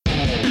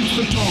Hi,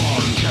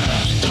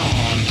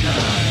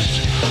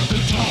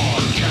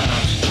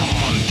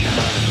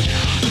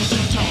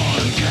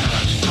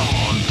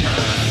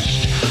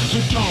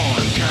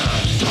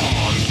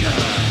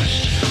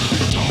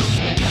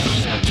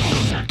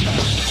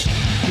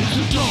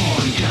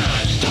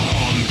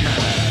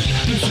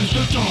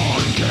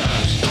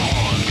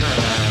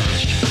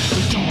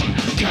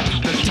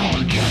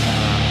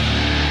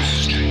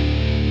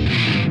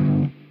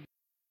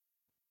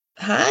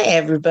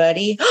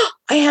 everybody.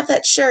 I have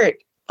that shirt.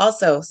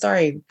 Also,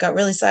 sorry, got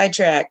really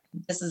sidetracked.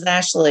 This is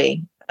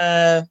Ashley,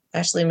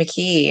 Ashley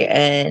McKee,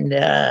 and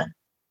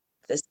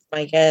this is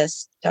my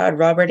guest, Todd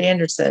Robert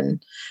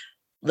Anderson.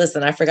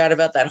 Listen, I forgot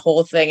about that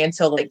whole thing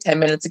until like 10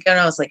 minutes ago,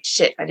 and I was like,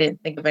 shit, I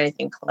didn't think of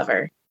anything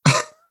clever.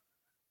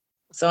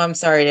 So I'm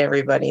sorry to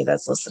everybody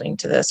that's listening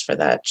to this for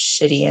that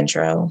shitty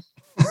intro.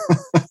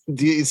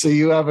 So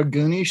you have a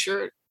Goonie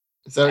shirt?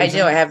 Is that what I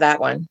do. I have that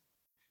one.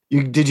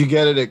 Did you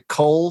get it at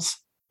Kohl's?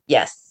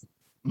 Yes.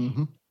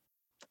 Mm-hmm.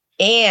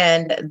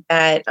 And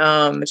that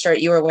shirt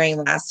you were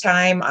wearing last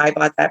time, I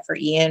bought that for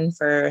Ian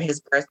for his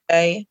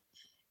birthday.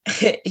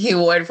 He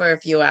wore it for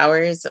a few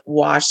hours,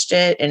 washed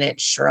it, and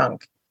it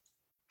shrunk.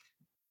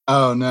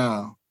 Oh,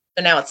 no.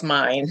 So now it's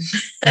mine.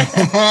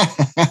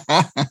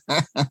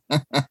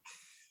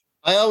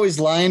 I always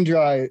line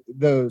dry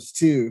those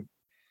too.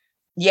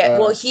 Yeah,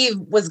 well, he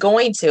was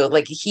going to.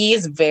 Like,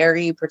 he's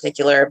very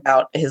particular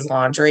about his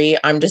laundry.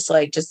 I'm just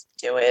like, just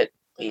do it,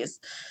 please.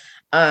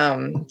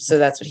 So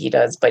that's what he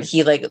does. But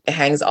he like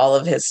hangs all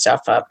of his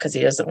stuff up because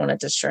he doesn't want it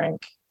to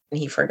shrink. And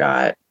he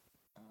forgot.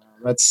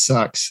 That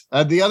sucks.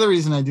 The other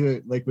reason I do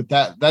it, like with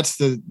that's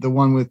the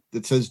one with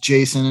that says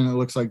Jason and it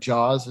looks like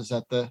Jaws. Is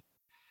that the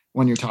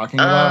one you're talking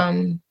about?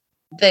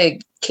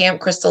 The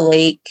Camp Crystal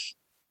Lake,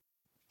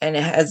 and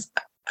it has.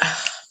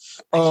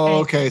 Oh,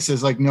 okay. It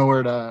says like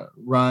nowhere to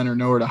run or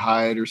nowhere to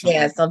hide or something.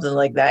 Yeah, something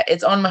like that.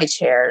 It's on my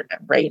chair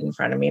right in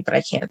front of me, but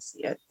I can't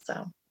see it.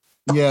 So.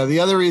 Yeah, the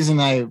other reason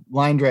I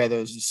line dry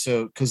those is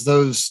so because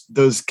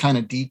those kind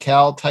of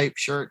decal type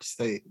shirts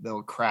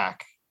they'll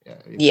crack.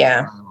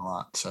 Yeah. A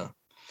lot. So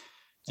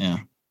yeah.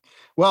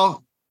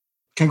 Well,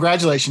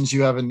 congratulations!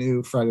 You have a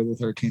new Friday the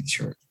 13th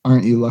shirt.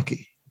 Aren't you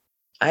lucky?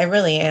 I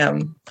really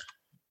am.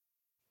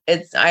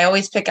 I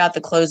always pick out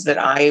the clothes that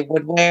I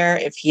would wear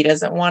if he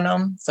doesn't want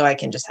them, so I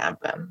can just have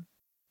them.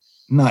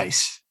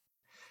 Nice.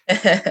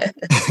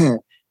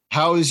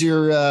 How was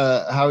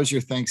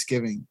your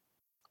Thanksgiving?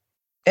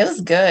 It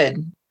was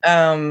good.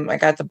 I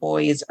got the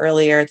boys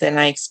earlier than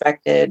I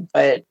expected,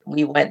 but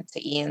we went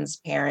to Ian's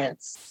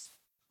parents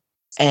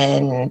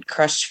and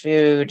crushed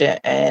food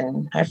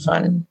and had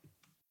fun.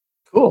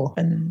 Cool.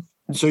 And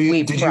so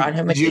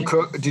did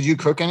you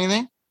cook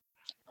anything?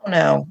 Oh,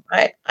 no,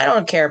 I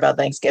don't care about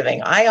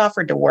Thanksgiving. I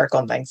offered to work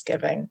on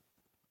Thanksgiving.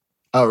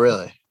 Oh,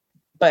 really?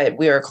 But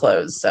we were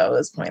closed, so it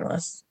was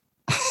pointless.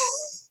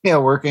 Yeah,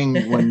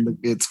 working when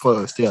it's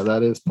closed. Yeah,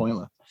 that is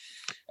pointless.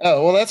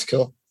 Oh, well, that's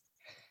cool.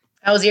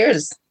 How was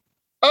yours?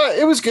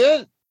 It was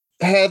good.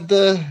 I had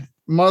the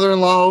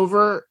mother-in-law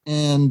over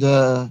and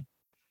my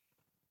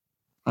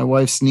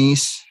wife's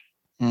niece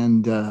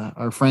and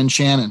our friend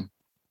Shannon.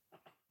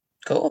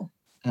 Cool.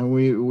 And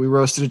we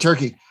roasted a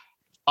turkey.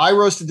 I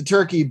roasted the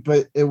turkey,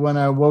 but when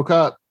I woke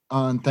up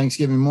on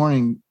Thanksgiving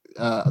morning,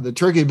 the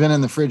turkey had been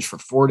in the fridge for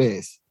 4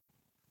 days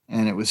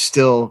and it was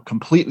still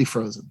completely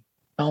frozen.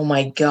 Oh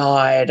my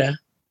God.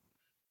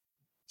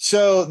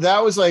 So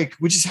that was like,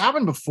 which has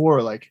happened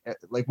before, like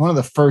one of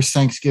the first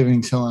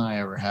Thanksgivings Hill and I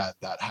ever had,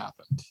 that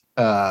happened.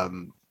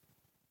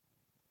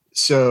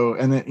 So,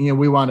 and then,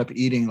 we wound up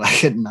eating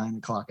like at 9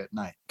 o'clock at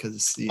night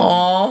because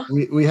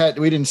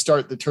we didn't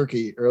start the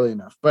turkey early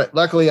enough, but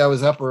luckily I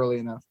was up early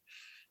enough.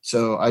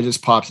 So I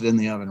just popped it in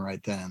the oven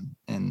right then.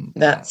 And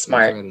that's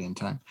smart. Ready in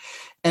time.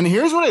 And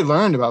here's what I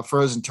learned about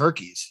frozen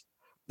turkeys.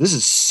 This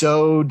is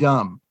so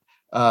dumb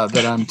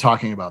that I'm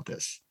talking about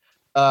this.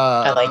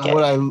 I like it.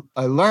 What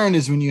I learned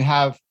is when you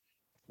have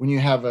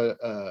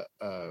a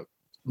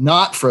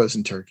not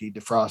frozen turkey,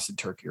 defrosted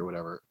turkey or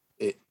whatever,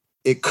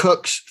 it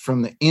cooks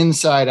from the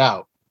inside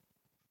out,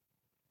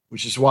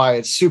 which is why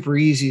it's super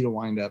easy to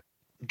wind up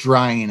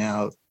drying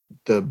out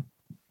the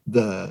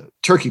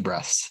turkey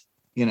breasts,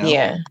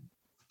 Yeah.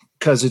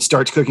 Because it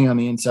starts cooking on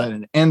the inside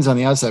and ends on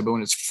the outside. But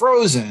when it's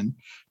frozen,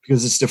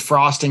 because it's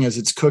defrosting as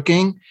it's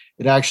cooking,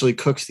 it actually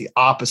cooks the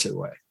opposite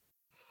way.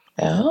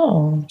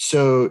 Oh.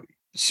 So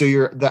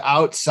the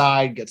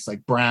outside gets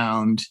like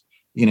browned,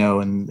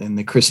 and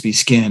the crispy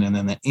skin, and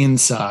then the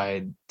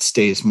inside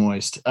stays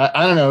moist.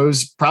 I don't know. It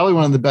was probably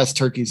one of the best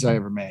turkeys I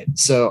ever made.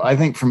 So I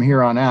think from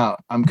here on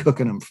out, I'm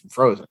cooking them from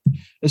frozen.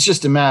 It's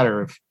just a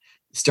matter of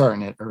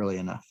starting it early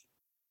enough.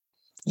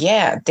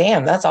 Yeah.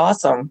 Damn. That's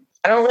awesome.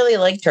 I don't really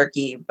like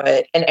turkey,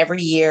 and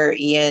every year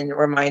Ian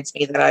reminds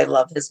me that I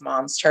love his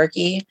mom's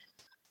turkey.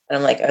 And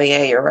I'm like, oh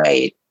yeah, you're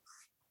right.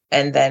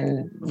 And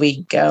then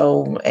we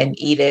go and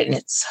eat it and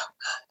it's so good.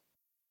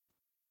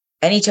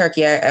 Any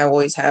turkey I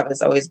always have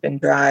has always been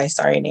dry.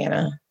 Sorry,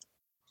 Nana.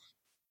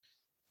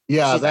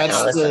 Yeah,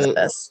 that's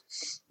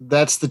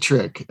the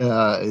trick.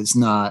 It's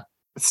not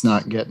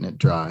getting it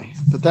dry,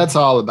 but that's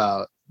all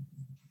about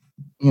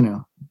you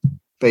know,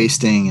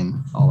 basting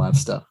and all that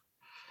stuff.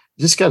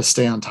 You just got to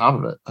stay on top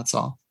of it. That's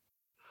all.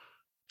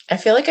 I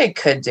feel like I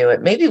could do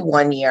it. Maybe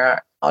 1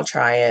 year I'll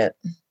try it.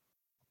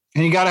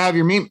 And you got to have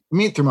your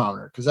meat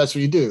thermometer, because that's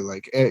what you do.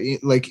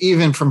 Like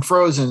even from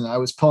frozen, I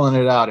was pulling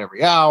it out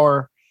every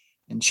hour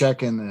and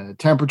checking the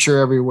temperature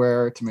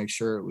everywhere to make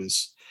sure it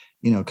was,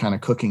 kind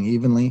of cooking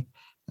evenly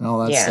and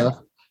all that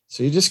stuff.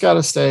 So you just got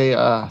to stay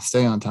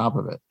on top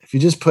of it. If you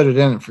just put it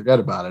in and forget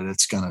about it,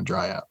 it's going to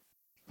dry out.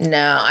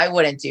 No, I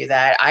wouldn't do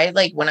that. I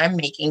like when I'm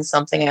making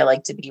something, I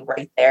like to be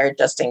right there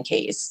just in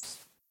case.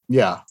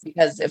 Yeah.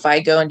 Because if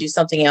I go and do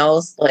something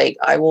else, like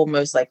I will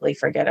most likely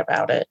forget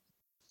about it.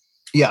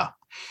 Yeah.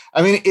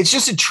 I mean, it's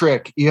just a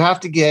trick. You have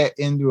to get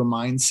into a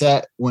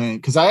mindset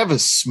because I have a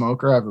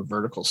smoker. I have a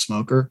vertical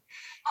smoker.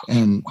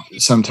 And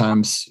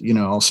sometimes,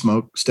 I'll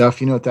smoke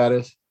stuff. You know what that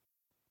is?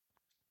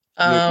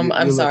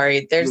 I'm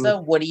sorry. There's a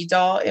Woody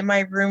doll in my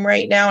room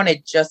right now, and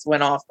it just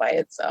went off by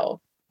itself.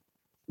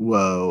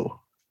 Whoa.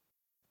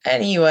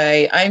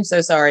 Anyway, I'm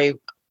so sorry.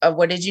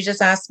 What did you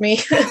just ask me?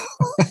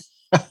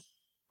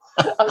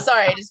 I'm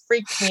sorry. It just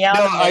freaked me out.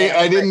 No,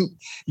 I didn't.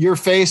 Your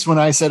face when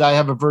I said I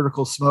have a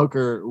vertical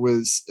smoker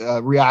was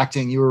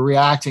reacting. You were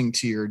reacting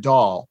to your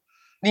doll.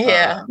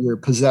 Yeah. Your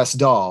possessed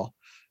doll.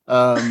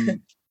 But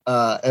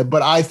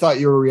I thought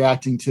you were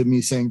reacting to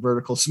me saying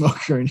vertical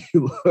smoker, and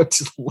you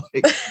looked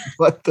like,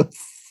 what the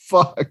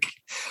fuck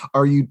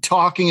are you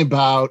talking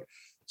about?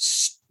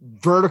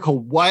 Vertical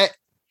what?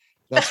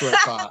 That's what I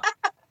thought.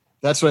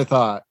 That's what I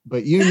thought.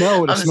 But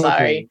what a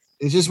smoker is.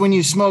 It's just when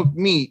you smoke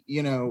meat,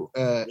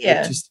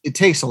 it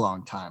takes a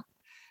long time,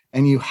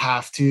 and you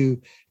have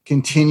to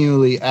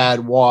continually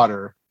add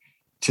water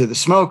to the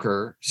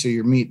smoker so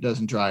your meat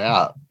doesn't dry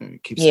out and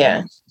it keeps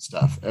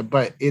stuff.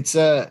 But it's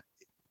a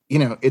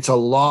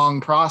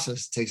long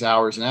process. It takes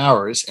hours and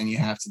hours, and you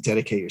have to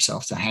dedicate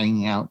yourself to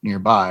hanging out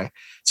nearby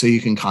so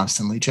you can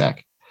constantly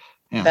check.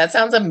 Yeah. That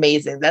sounds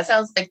amazing. That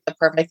sounds like the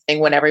perfect thing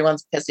when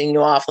everyone's pissing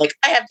you off. Like,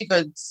 I have to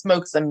go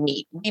smoke some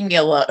meat. Leave me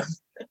alone.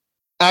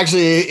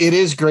 Actually, it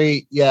is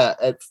great. Yeah.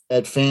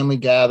 At family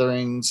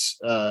gatherings,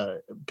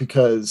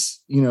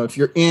 because, if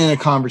you're in a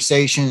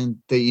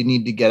conversation that you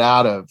need to get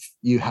out of,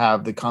 you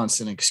have the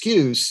constant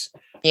excuse.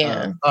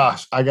 Yeah.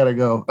 I got to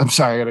go. I'm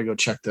sorry. I got to go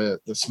check the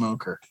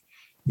smoker,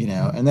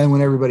 and then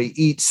when everybody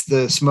eats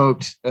the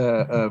smoked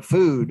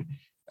food,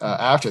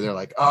 after, they're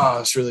like, oh,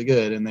 it's really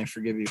good. And they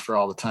forgive you for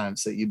all the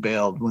times that you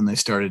bailed when they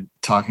started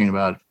talking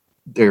about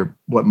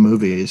what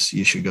movies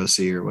you should go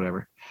see or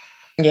whatever.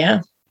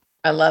 Yeah.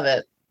 I love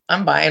it.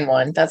 I'm buying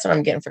one. That's what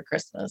I'm getting for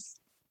Christmas.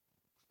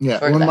 Yeah.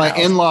 When my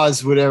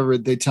in-laws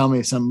would they tell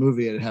me some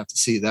movie I'd have to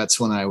see, that's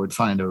when I would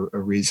find a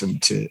reason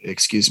to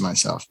excuse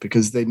myself,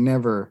 because they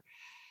never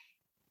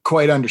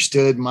quite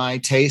understood my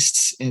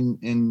tastes in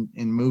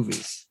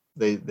movies.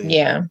 They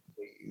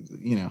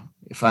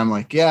if I'm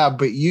like, yeah,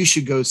 but you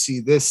should go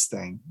see this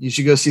thing. You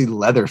should go see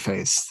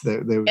Leatherface. They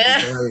would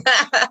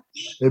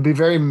they'd be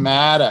very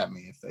mad at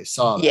me if they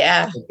saw that.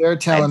 Yeah. But they're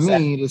telling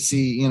me to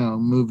see,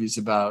 movies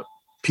about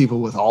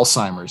people with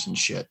Alzheimer's and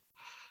shit.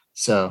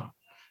 So,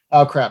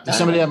 oh crap. There's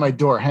somebody at my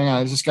door. Hang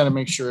on. I just got to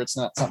make sure it's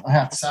not something I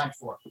have to sign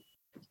for.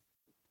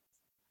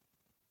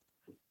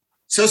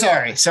 So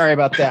sorry. Sorry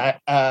about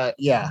that.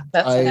 Yeah.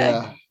 That's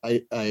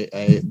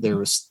okay. There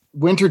was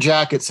winter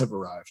jackets have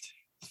arrived.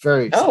 It's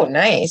very exciting. Oh,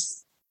 nice.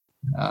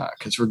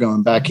 Because we're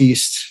going back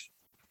east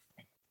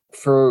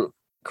for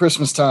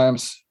Christmas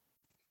times.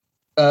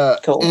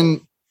 Cool.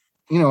 And,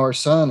 our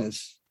son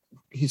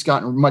he's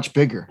gotten much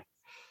bigger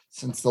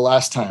since the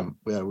last time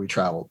we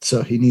traveled.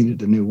 So he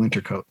needed a new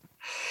winter coat.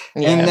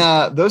 Yeah.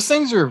 And those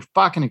things are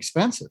fucking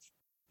expensive.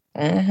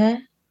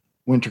 Mm-hmm.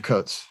 Winter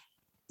coats.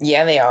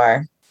 Yeah, they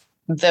are.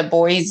 The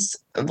boys,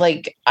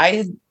 like,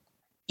 Ian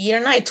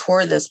and I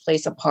tore this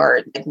place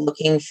apart, like,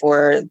 looking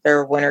for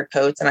their winter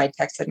coats. And I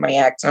texted my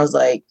ex and I was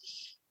like,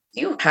 do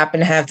you happen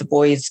to have the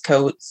boys'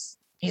 coats?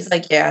 He's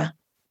like, yeah.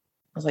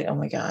 I was like, oh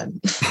my God,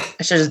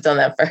 I should have done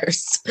that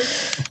first.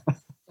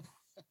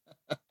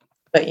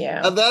 But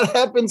yeah. That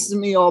happens to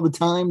me all the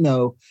time,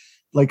 though.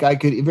 Like, I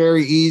could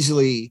very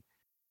easily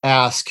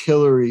ask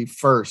Hillary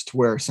first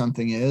where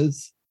something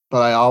is,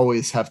 but I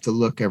always have to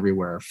look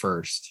everywhere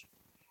first.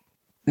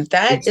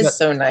 That is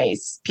so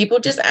nice. People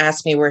just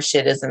ask me where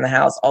shit is in the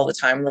house all the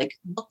time. Like,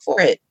 look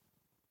for it.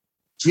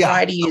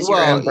 Try to use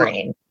your own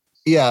brain.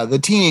 Yeah, the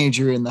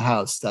teenager in the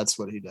house, that's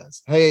what he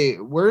does. Hey,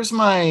 where's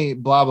my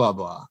blah, blah,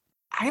 blah?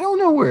 I don't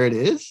know where it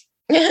is.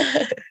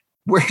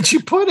 Where'd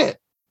you put it?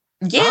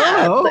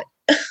 Yeah.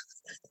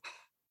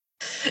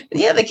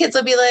 Yeah, the kids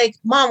will be like,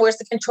 Mom, where's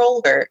the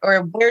controller?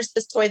 Or where's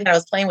this toy that I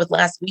was playing with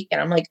last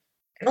weekend? I'm like,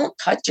 I don't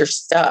touch your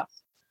stuff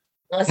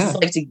unless it's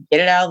like to get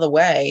it out of the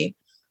way.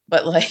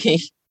 But like...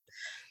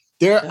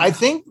 I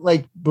think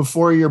like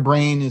before your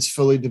brain is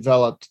fully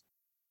developed,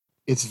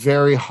 it's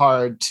very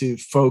hard to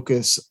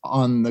focus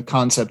on the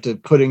concept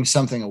of putting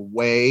something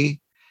away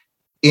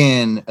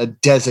in a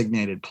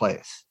designated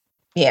place.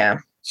 Yeah.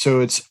 So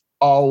it's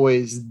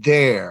always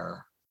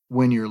there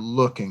when you're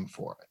looking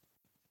for it.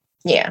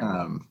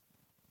 Yeah.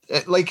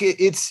 Like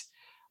it's,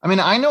 I mean,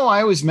 I know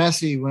I was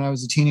messy when I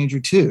was a teenager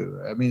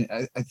too. I mean,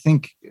 I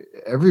think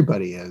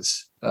everybody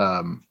is.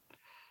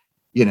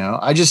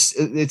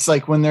 It's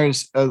like when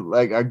there's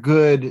a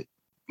good,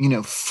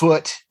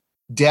 foot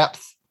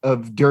depth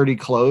of dirty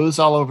clothes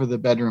all over the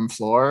bedroom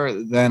floor,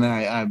 then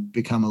I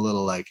become a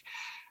little like,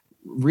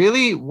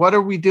 really, what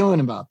are we doing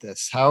about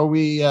this? How are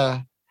we?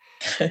 And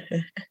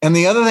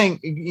the other thing,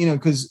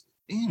 because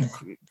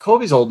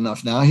Colby's old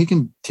enough now, he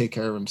can take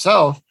care of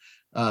himself.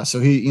 So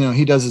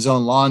he does his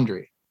own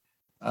laundry.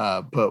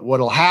 But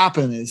what'll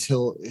happen is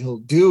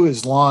he'll do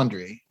his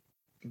laundry,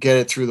 get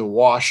it through the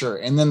washer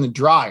and then the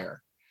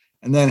dryer,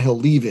 and then he'll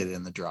leave it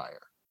in the dryer.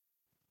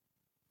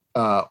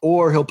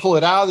 Or he'll pull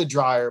it out of the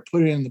dryer,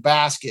 put it in the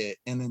basket,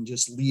 and then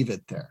just leave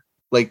it there.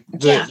 Like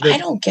I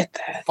don't get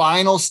that.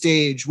 Final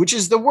stage, which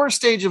is the worst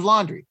stage of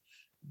laundry.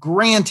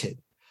 Granted,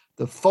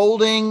 the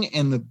folding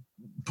and the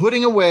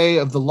putting away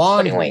of the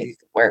laundry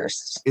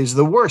is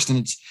the worst.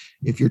 And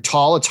if you're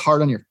tall, it's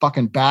hard on your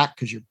fucking back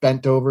because you're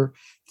bent over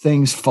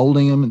things,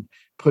 folding them and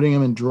putting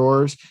them in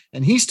drawers.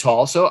 And he's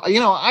tall. So,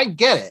 I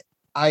get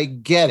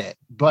it.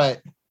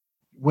 But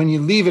when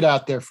you leave it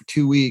out there for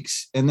 2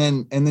 weeks and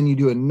then you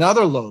do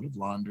another load of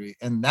laundry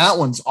and that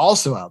one's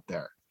also out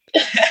there.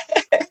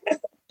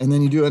 And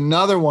then you do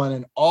another one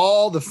and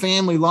all the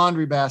family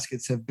laundry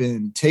baskets have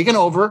been taken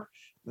over.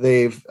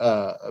 They've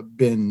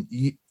been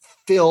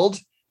filled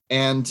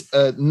and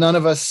none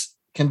of us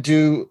can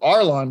do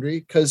our laundry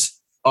because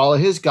all of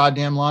his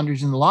goddamn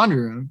laundry's in the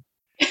laundry room.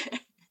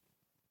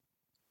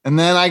 And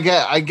then I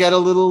get a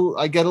little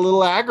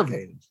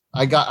aggravated.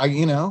 I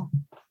feel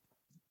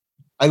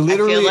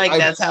like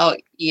that's how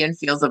Ian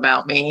feels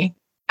about me.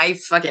 I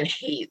fucking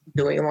hate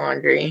doing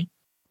laundry.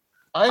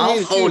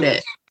 I'll hold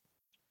it,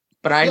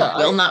 but I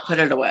will not put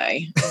it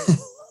away.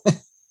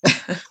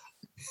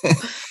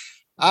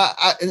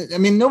 I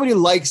mean, nobody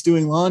likes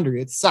doing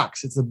laundry. It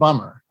sucks. It's a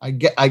bummer. I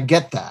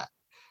get that.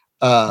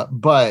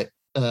 But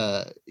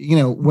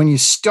when you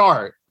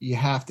start, you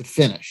have to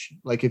finish.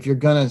 Like if you're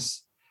going to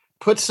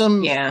put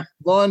some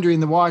laundry in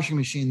the washing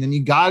machine, then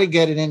you got to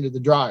get it into the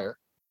dryer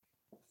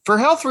for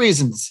health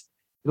reasons.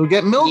 It'll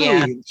get mildew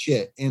and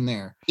shit in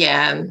there.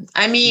 Yeah.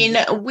 I mean,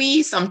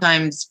 we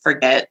sometimes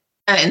forget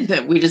and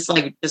then we just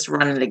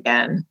run it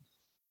again.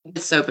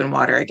 With soap and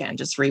water again,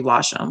 just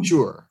rewash them.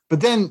 Sure.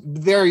 But then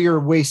there you're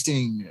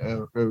wasting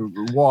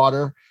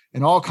water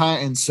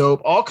and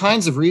soap, all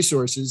kinds of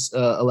resources,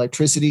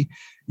 electricity.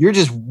 You're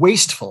just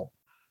wasteful,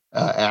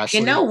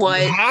 Ashley. You know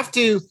what? You have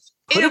to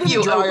put it in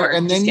the dryer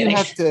and then you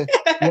have to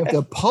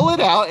pull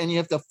it out and you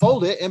have to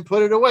fold it and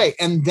put it away.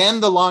 And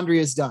then the laundry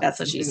is done. That's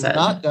what she said. It's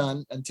not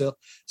done until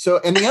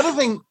and the other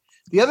thing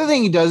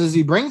he does is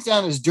he brings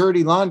down his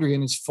dirty laundry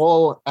in his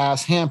full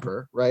ass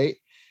hamper, right?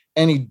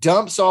 And he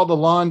dumps all the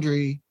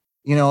laundry,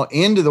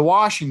 into the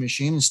washing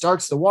machine and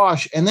starts the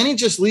wash. And then he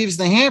just leaves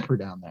the hamper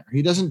down there.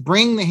 He doesn't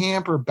bring the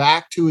hamper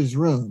back to his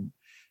room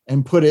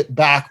and put it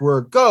back where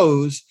it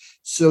goes.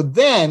 So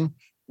then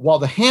while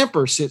the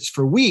hamper sits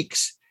for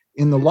weeks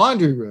in the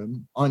laundry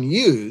room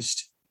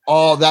unused,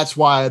 that's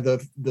why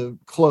the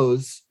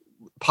clothes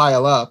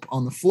pile up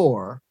on the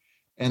floor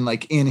and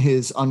like in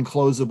his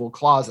unclosable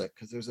closet,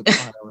 because there's a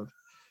pile of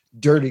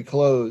dirty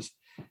clothes.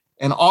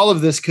 And all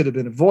of this could have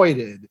been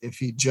avoided if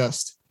he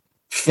just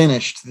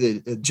finished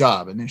the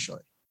job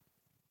initially.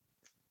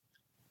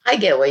 I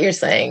get what you're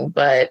saying,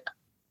 but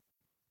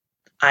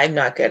I'm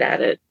not good at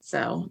it.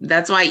 So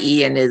that's why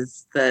Ian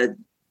he's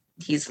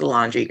the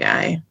laundry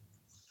guy.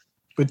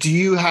 But do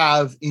you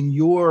have in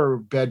your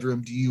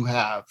bedroom,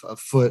 a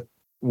foot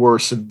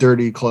worth of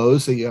dirty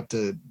clothes that you have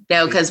to?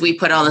 No, because we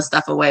put all the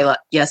stuff away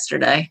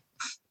yesterday.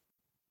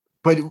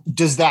 But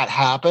does that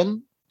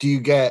happen? Do you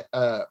get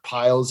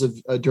piles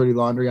of dirty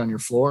laundry on your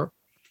floor?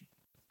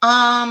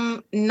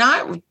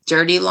 Not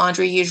dirty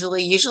laundry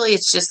usually. Usually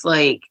it's just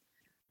like,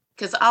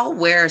 because I'll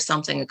wear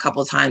something a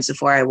couple times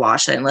before I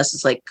wash it, unless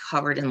it's like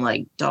covered in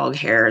like dog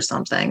hair or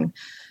something.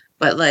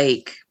 But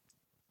like,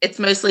 it's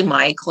mostly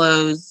my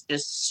clothes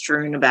just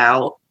strewn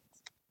about.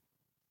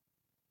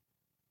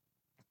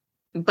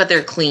 But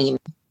they're clean.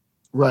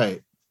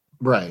 Right.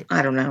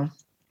 I don't know.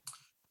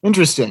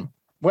 Interesting.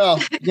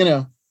 Well,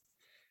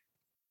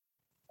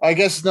 I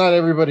guess not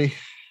everybody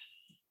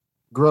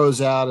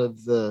grows out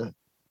of the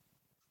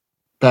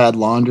bad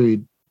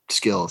laundry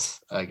skills,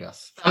 I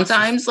guess.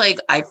 Sometimes like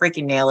I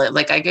freaking nail it.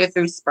 Like I go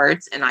through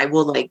spurts and I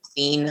will like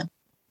clean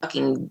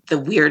fucking the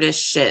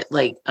weirdest shit.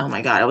 Like, oh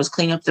my God, I was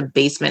cleaning up the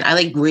basement. I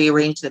like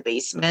rearranged the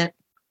basement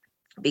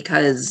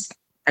because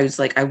I was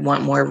like, I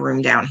want more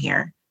room down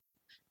here.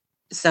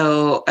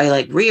 So I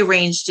like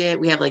rearranged it.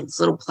 We have like this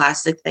little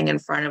plastic thing in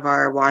front of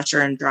our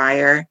washer and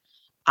dryer.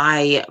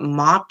 I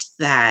mopped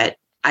that.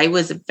 I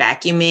was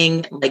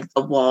vacuuming like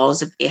the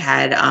walls if they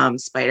had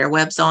spider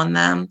webs on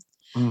them.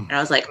 And I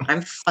was like,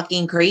 I'm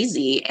fucking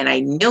crazy. And I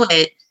knew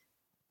it,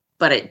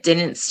 but it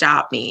didn't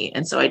stop me.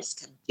 And so I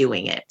just kept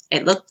doing it.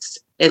 It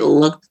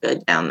looked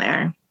good down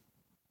there.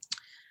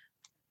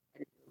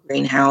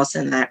 Greenhouse,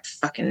 and that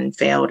fucking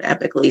failed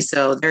epically.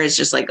 So there is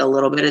just like a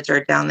little bit of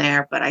dirt down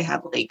there, but I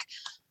have like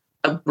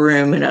a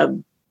broom and a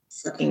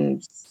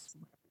fucking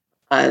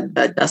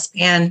the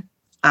dustpan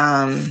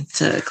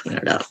to clean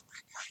it up.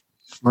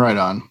 Right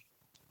on.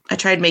 I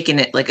tried making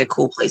it like a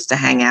cool place to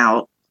hang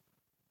out,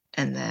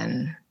 and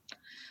then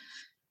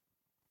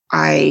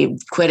I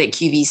quit at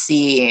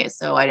QVC,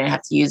 so I didn't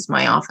have to use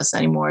my office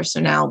anymore. So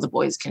now the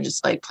boys can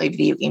just like play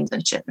video games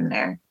and shit in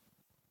there.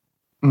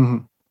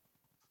 Mm-hmm.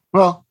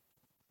 Well,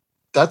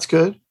 that's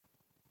good.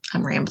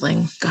 I'm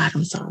rambling. God,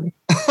 I'm sorry.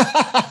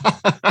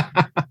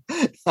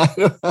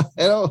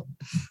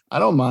 I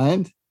don't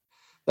mind.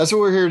 That's what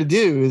we're here to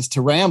do, is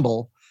to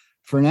ramble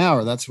for an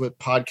hour. That's what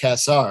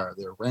podcasts are.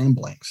 They're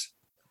ramblings.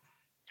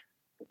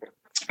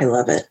 I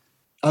love it.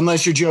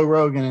 Unless you're Joe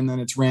Rogan, and then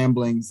it's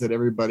ramblings that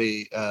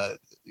everybody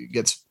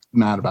gets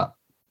mad about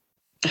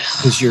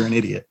because you're an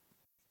idiot.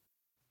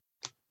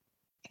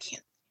 I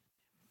can't.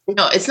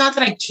 No, it's not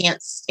that I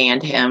can't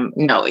stand him.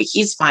 No,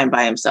 he's fine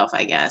by himself,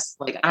 I guess.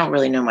 Like, I don't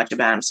really know much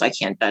about him, so I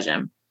can't judge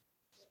him.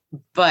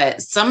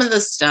 But some of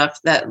the stuff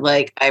that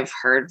like I've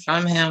heard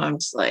from him, I'm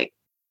just like,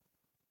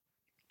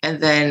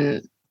 and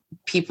then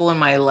people in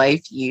my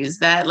life use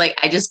that. Like,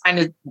 I just find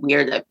it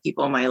weird that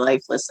people in my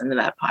life listen to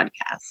that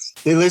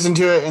podcast. They listen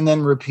to it and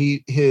then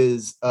repeat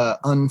his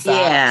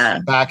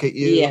unfacts back at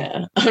you.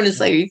 Yeah. I'm just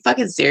like, are you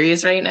fucking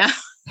serious right now?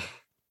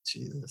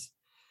 Jesus.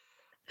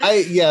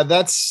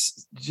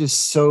 That's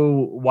just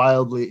so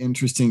wildly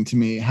interesting to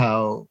me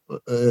how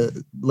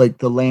like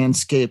the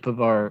landscape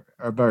of our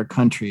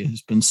country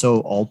has been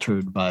so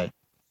altered by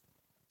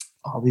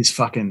all these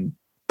fucking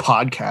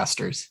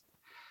podcasters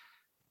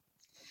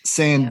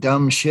saying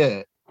dumb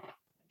shit.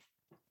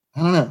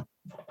 I don't know.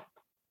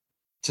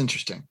 It's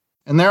interesting.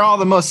 And they're all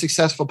the most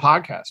successful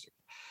podcasters,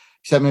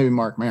 except maybe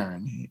Mark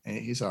Maron.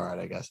 He's all right,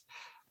 I guess.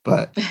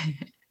 But,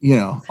 you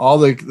know, all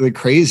the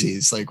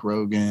crazies like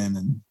Rogan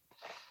and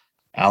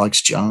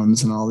Alex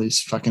Jones and all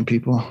these fucking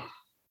people.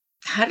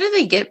 How do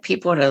they get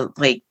people to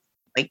like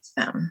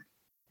them?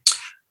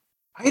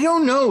 I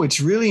don't know. It's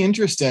really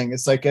interesting.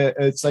 It's like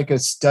a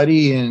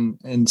study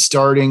in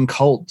starting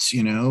cults,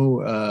 you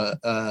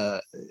know.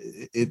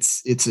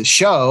 It's a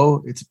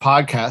show, it's a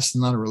podcast,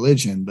 not a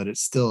religion, but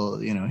it's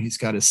still, you know, he's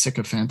got his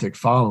sycophantic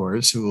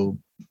followers who will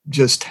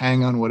just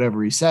hang on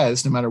whatever he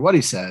says, no matter what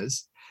he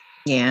says.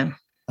 Yeah.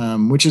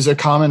 Which is a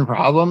common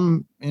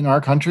problem in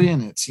our country,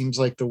 and it seems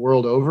like the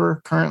world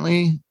over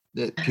currently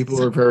that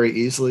people are very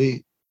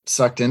easily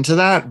sucked into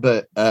that.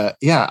 But I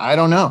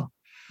don't know.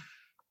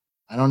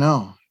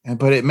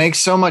 But it makes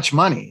so much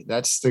money.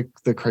 That's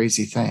the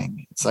crazy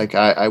thing. It's like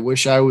I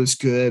wish I was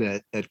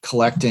good at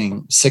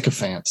collecting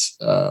sycophants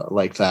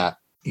like that,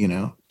 you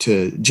know,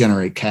 to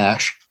generate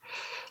cash.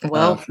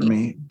 Well, for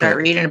me, start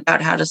reading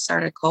about how to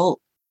start a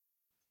cult.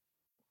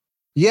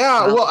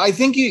 Yeah, well, I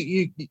think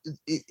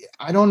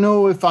I don't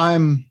know if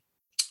I'm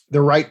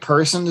the right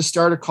person to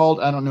start a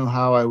cult. I don't know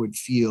how I would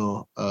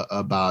feel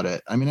about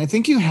it. I mean, I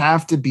think you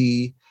have to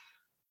be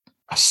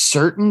a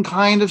certain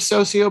kind of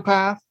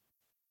sociopath,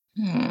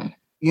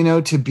 you know,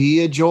 to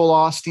be a Joel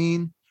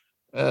Osteen,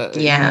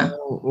 you know,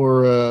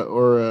 or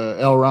a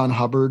L. Ron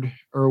Hubbard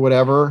or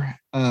whatever.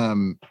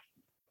 And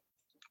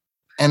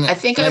I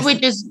think I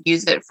would just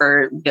use it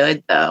for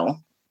good, though,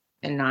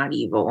 and not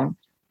evil,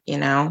 you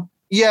know?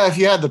 Yeah, if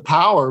you had the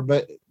power,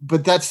 but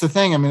that's the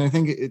thing. I mean, I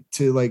think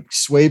to like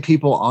sway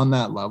people on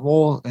that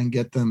level and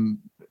get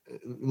them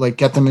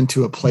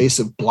into a place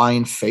of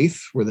blind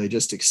faith where they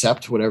just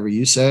accept whatever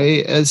you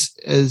say as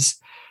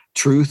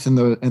truth and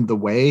the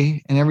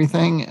way and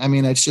everything. I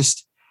mean, it's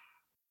just,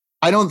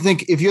 I don't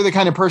think if you're the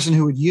kind of person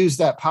who would use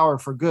that power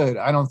for good,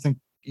 I don't think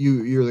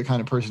you're the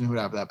kind of person who would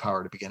have that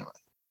power to begin with.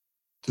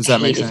 Does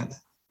that make sense?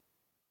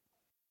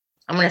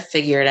 I'm going to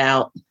figure it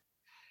out.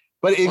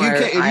 But if you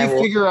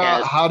figure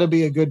out how to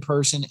be a good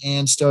person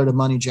and start a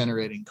money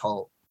generating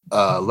cult,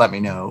 let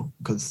me know,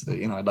 because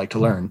you know I'd like to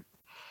learn.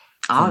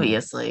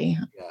 Obviously,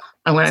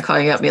 I'm going to call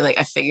you up and be like,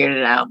 I figured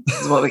it out.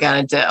 This is what we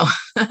got to do.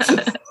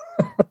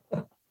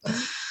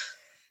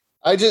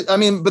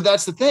 But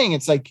that's the thing.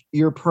 It's like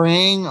you're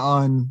preying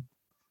on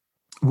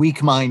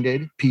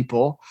weak-minded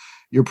people.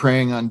 You're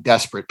preying on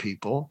desperate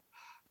people.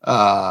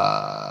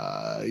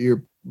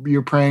 You're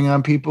preying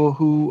on people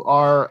who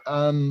are,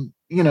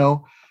 you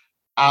know,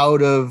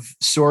 out of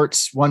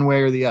sorts one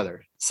way or the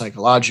other,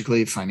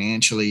 psychologically,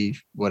 financially,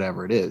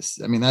 whatever it is.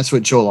 I mean, that's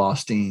what Joel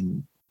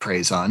Osteen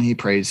preys on. He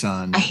preys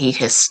on. I hate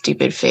his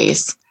stupid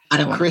face. I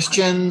don't want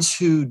Christians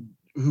who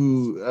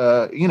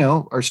you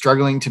know, are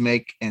struggling to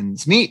make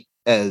ends meet,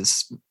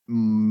 as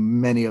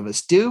many of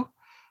us do,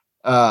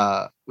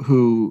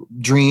 who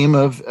dream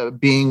of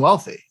being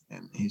wealthy.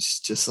 And he's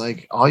just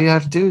like, all you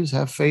have to do is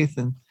have faith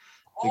in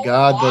the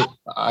God that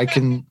I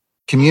can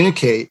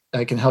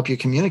help you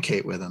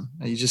communicate with him.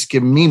 And you just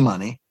give me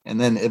money,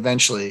 and then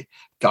eventually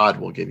God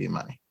will give you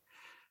money.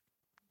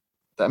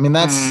 I mean,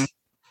 that's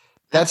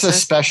a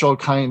special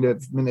kind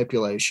of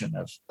manipulation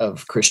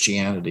of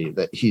Christianity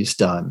that he's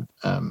done.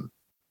 And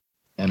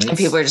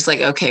people are just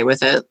like, okay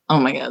with it. Oh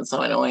my God, so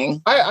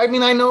annoying. I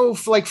mean, I know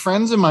like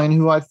friends of mine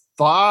who I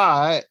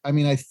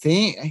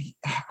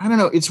don't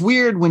know. It's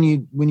weird when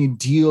you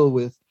deal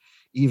with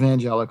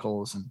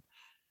evangelicals and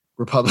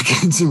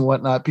Republicans and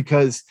whatnot,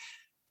 because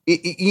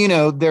you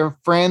know, they're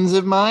friends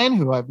of mine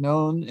who I've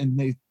known,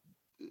 and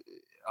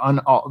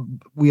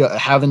we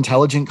have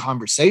intelligent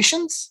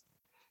conversations,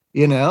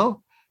 you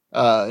know,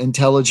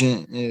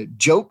 intelligent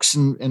jokes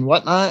and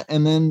whatnot.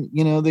 And then,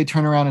 you know, they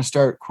turn around and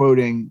start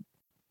quoting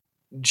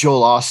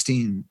Joel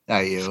Osteen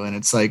at you. And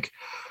it's like,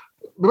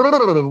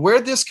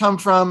 where'd this come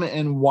from?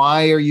 And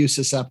why are you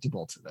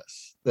susceptible to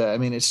this? I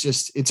mean,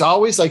 it's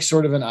always like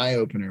sort of an eye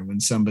opener when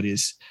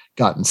somebody's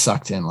gotten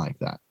sucked in like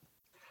that.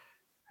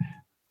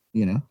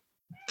 You know,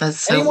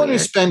 That's so anyone weird.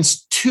 who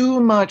spends too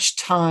much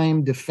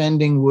time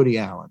defending Woody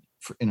Allen,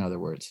 in other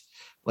words,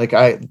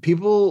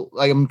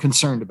 I'm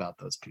concerned about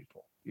those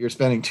people. You're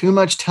spending too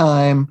much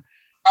time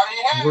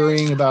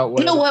worrying about what.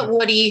 You know what,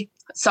 Woody?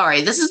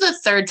 Sorry, this is the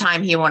third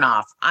time he went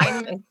off.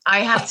 I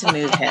have to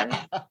move him.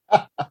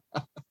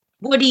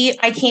 Woody,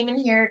 I came in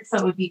here so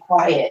it would be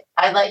quiet.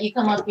 I let you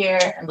come up here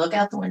and look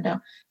out the window.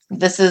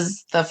 This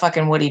is the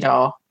fucking Woody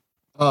doll.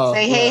 Oh,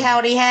 say, hey,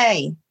 howdy,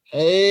 hey.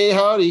 Hey,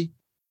 howdy.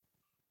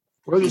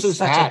 Where's his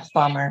hat? A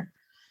bummer.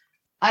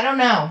 I don't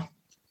know.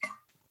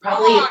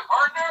 Probably. Come on,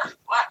 partner.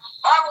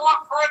 Let's saddle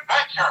up for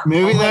adventure.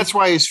 Maybe that's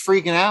why he's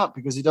freaking out,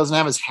 because he doesn't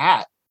have his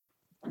hat.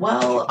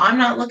 Well, I'm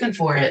not looking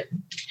for it.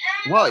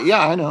 Well,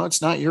 yeah, I know.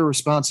 It's not your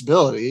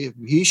responsibility.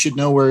 He should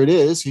know where it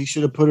is. He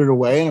should have put it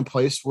away in a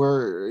place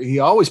where he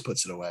always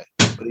puts it away,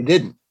 but he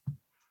didn't.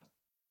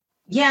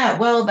 Yeah,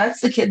 well,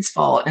 that's the kid's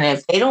fault. And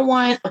if they don't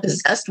want a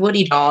possessed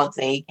Woody doll,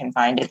 they can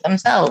find it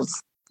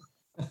themselves.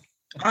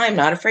 I'm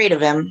not afraid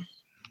of him.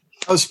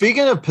 Oh,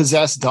 speaking of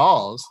possessed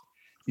dolls,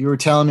 you were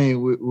telling me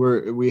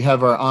we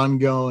have our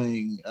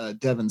ongoing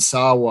Devon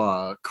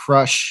Sawa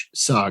crush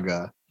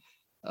saga.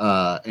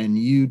 And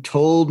you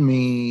told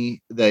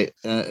me that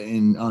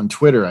on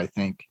Twitter, I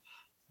think,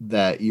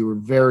 that you were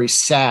very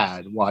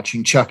sad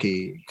watching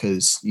Chucky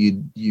because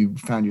you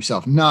found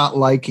yourself not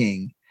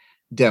liking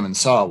Devon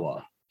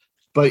Sawa.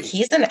 But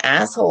he's an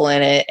asshole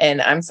in it,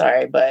 and I'm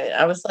sorry, but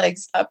I was like,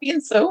 stop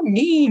being so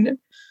mean.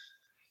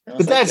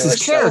 But that's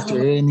his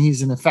character, and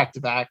he's an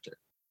effective actor.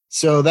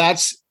 So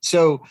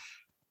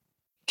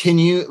can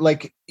you,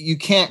 like, you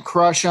can't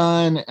crush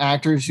on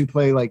actors who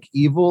play like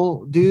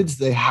evil dudes?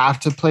 They have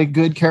to play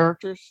good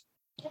characters?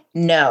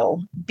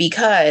 No,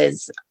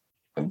 because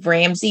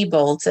Ramsay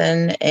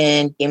Bolton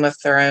in Game of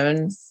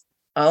Thrones,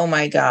 oh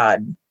my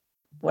God,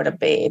 what a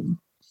babe.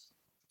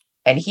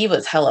 And he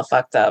was hella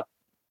fucked up.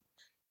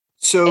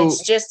 So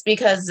it's just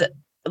because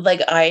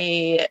like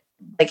I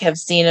have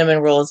seen him in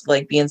roles of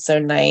like being so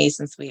nice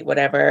and sweet,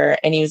 whatever.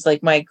 And he was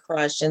like my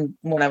crush and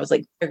when I was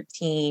like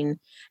 13.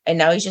 And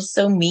now he's just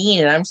so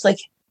mean. And I'm just like,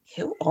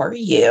 who are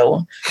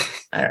you?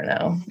 I don't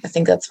know. I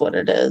think that's what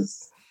it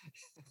is.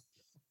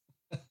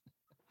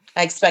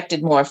 I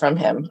expected more from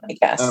him, I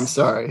guess. I'm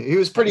sorry. He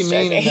was pretty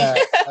mean in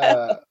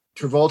that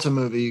Travolta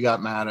movie you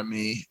got mad at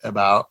me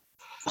about.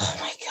 Oh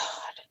my God.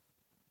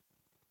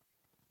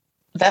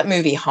 That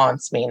movie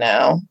haunts me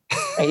now.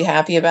 Are you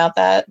happy about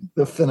that?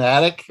 The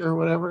Fanatic or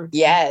whatever?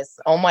 Yes.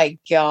 Oh my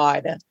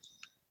God.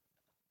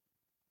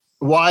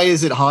 Why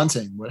is it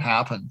haunting? What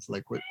happened?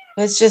 Like what?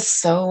 It's just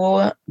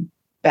so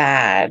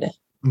bad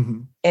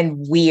and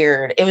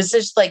weird. It was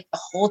just like the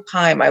whole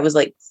time I was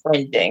like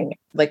cringing,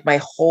 like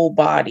my whole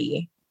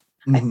body.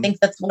 I think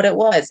that's what it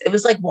was. It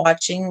was like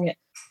watching,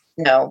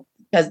 because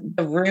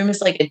The Room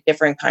is like a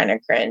different kind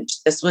of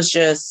cringe. This was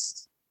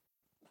just,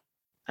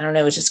 I don't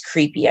know, it was just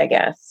creepy, I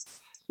guess.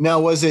 Now,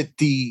 was it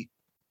the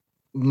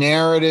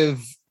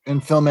narrative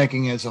and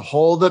filmmaking as a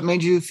whole that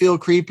made you feel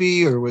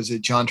creepy, or was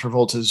it John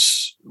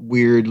Travolta's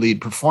weird lead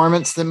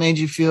performance that made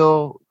you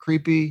feel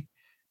creepy?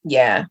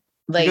 Yeah.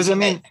 Like, because I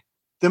mean,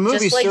 the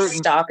movie just like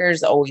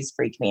stalkers always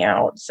freak me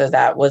out. So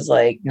that was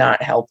like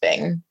not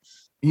helping.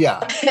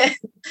 Yeah.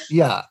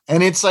 Yeah.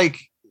 And it's like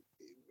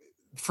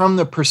from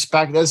the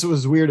perspective, that's what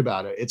was weird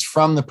about it. It's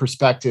from the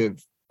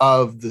perspective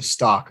of the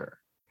stalker,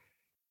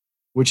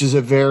 which is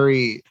a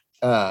very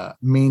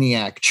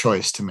maniac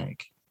choice to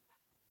make.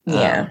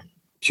 Yeah.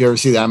 Did you ever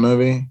see that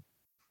movie?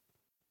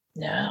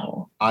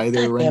 No.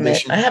 Either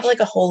rendition? I have like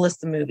a whole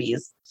list of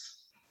movies.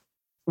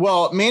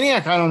 Well,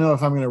 Maniac, I don't know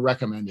if I'm going to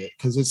recommend it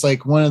because it's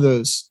like one of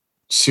those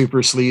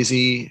super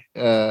sleazy,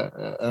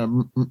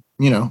 murder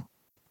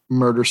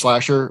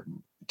slasher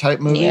type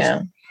movies.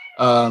 Yeah.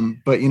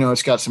 But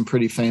it's got some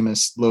pretty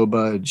famous low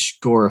budge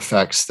gore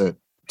effects that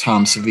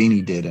Tom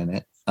Savini did in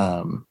it.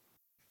 And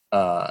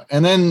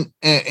then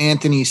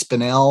Anthony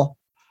Spinell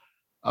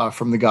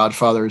from The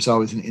Godfather is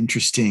always an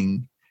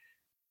interesting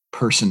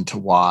person to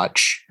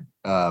watch.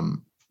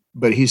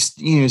 But he's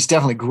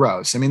definitely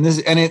gross. I mean,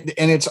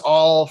 it's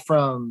all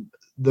from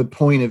the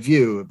point of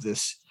view of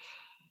this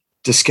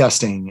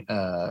disgusting,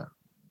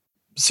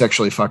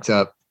 sexually fucked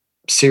up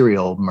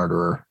serial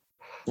murderer.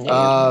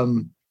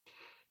 And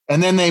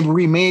then they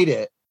remade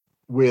it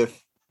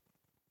with,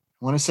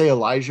 I want to say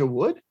Elijah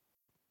Wood.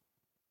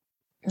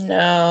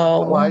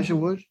 No. Elijah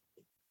Wood.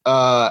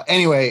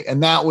 Anyway,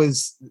 and that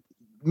was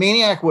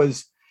Maniac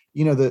was,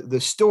 the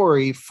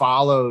story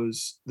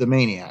follows the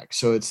maniac.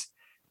 So it's,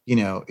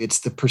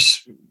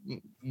 it's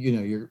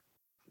you're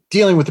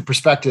dealing with the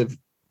perspective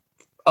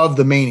of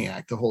the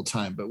maniac the whole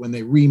time. But when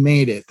they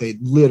remade it, they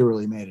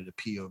literally made it a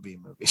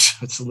POV movie.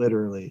 So it's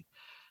literally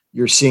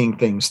you're seeing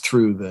things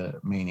through the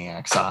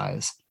maniac's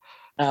eyes.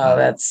 Oh,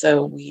 that's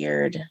so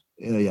weird.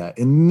 Yeah.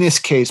 In this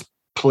case,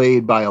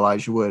 played by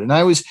Elijah Wood. And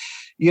I was,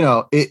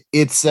 it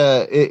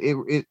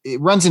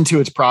runs into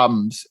its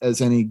problems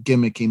as any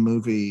gimmicky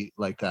movie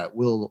like that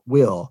will.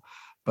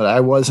 But I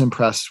was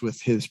impressed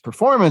with his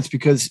performance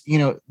because,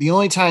 the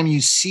only time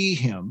you see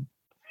him,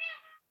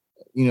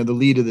 the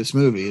lead of this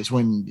movie is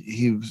when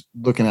he was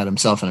looking at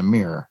himself in a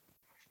mirror,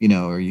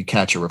 or you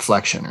catch a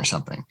reflection or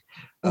something.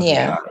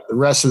 Yeah. The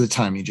rest of the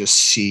time you just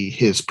see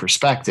his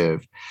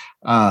perspective.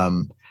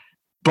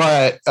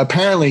 But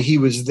apparently he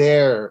was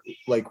there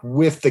like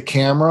with the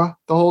camera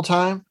the whole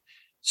time.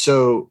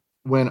 So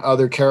when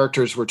other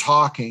characters were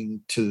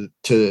talking to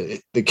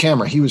the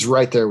camera, he was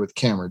right there with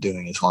camera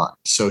doing his line.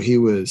 So he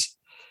was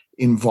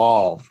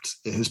involved.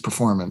 His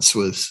performance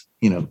was,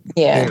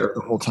 there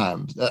the whole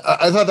time.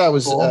 I thought that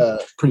was cool.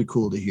 Pretty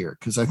cool to hear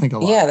because I think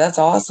that's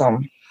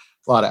awesome.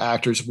 A lot of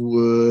actors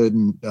would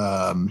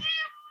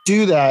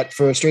do that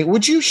for a straight.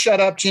 Would you shut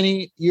up,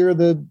 Jenny? You're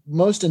the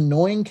most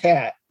annoying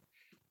cat.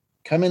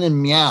 Come in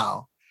and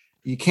meow.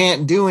 You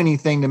can't do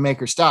anything to make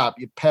her stop.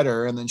 You pet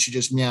her and then she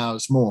just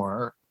meows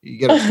more. You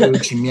get her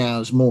food, she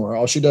meows more.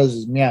 All she does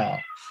is meow.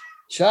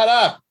 Shut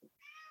up.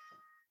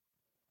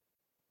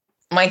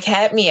 My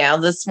cat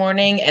meowed this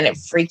morning and it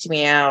freaked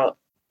me out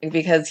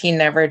because he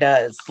never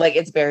does. Like,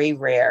 it's very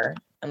rare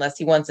unless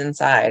he wants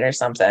inside or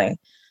something.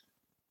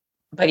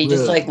 But he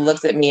just like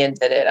looked at me and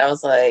did it. I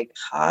was like,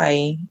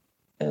 hi.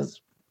 It was,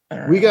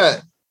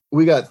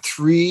 we got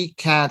 3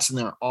 cats and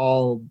they're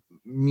all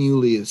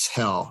muley as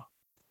hell.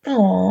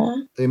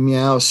 Aww. They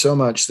meow so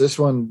much. This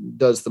one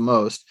does the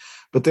most,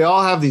 but they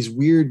all have these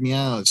weird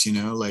meows,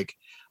 like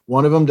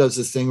one of them does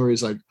this thing where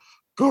he's like,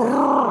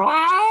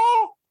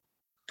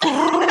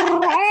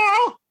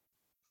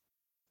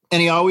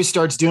 and he always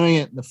starts doing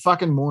it in the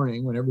fucking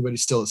morning when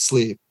everybody's still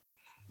asleep.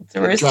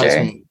 It drives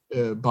me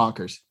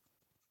bonkers.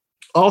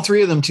 All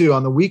 3 of them too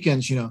on the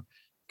weekends,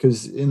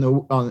 because during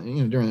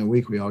the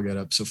week we all get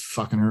up so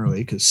fucking early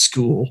because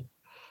school.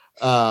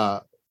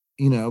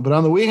 But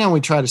on the weekend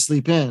we try to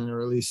sleep in,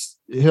 or at least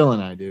Hill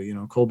and I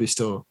do. Colby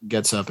still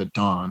gets up at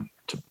dawn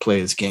to play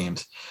his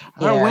games.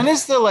 When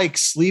is the like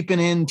sleeping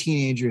in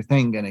teenager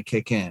thing going to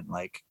kick in?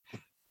 Like,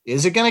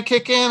 is it going to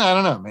kick in? I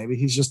don't know. Maybe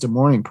he's just a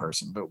morning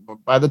person. But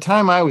by the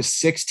time I was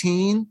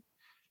 16,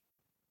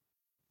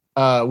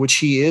 which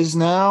he is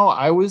now,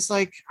 I was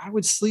like, I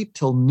would sleep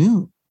till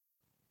noon.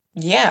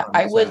 Yeah,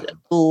 I would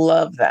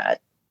love that.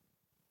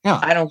 Yeah.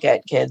 I don't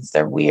get kids.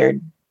 They're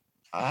weird.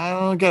 I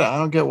don't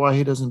get why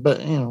he doesn't,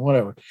 but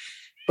whatever.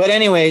 But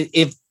anyway,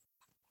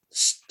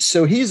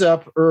 so he's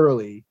up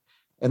early,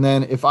 and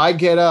then if I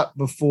get up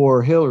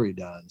before Hillary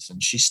does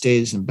and she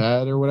stays in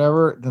bed or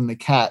whatever, then the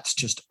cats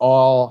just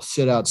all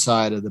sit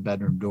outside of the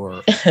bedroom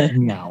door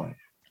meowing.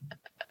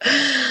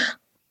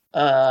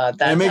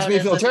 It makes me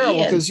feel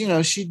terrible because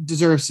she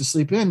deserves to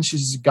sleep in.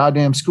 She's a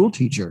goddamn school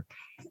teacher.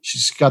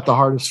 She's got the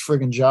hardest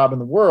friggin' job in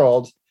the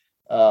world.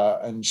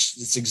 And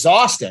it's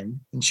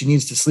exhausting and she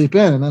needs to sleep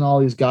in. And then all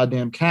these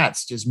goddamn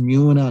cats just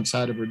mewing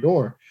outside of her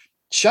door.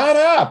 Shut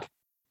up.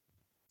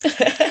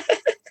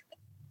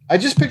 I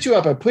just picked you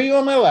up. I put you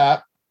on my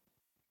lap.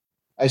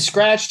 I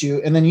scratched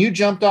you and then you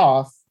jumped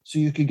off so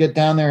you could get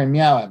down there and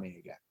meow at me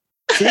again.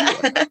 See?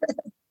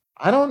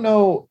 I don't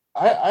know.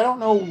 I don't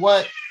know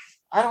what.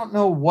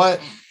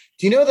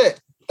 Do you know that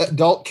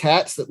adult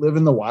cats that live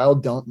in the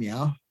wild don't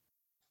meow?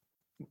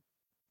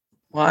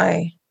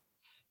 Why?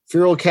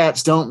 Feral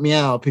cats don't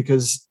meow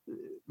because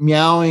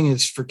meowing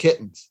is for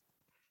kittens.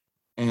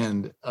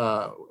 And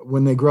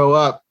when they grow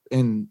up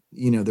and,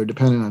 they're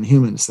dependent on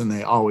humans, then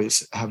they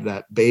always have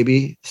that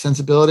baby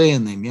sensibility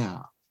and they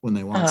meow when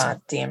they want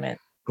something. Damn it.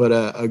 But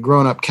a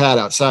grown-up cat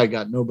outside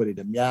got nobody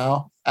to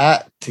meow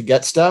at to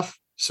get stuff.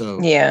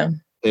 So yeah,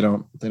 they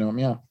don't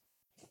meow.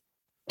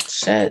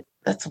 Shit.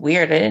 That's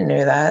weird. I didn't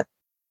know that.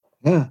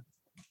 Yeah.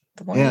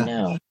 The more you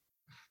know.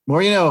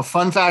 More you know.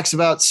 Fun facts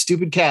about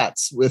stupid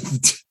cats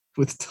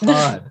with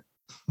Todd.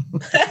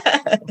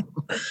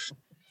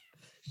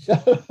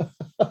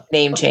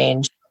 Name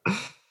change.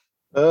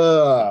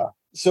 So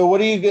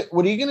what are you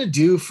going to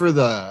do for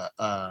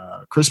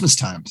the Christmas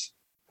times?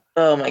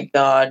 Oh my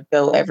God.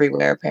 Go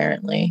everywhere,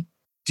 apparently.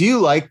 Do you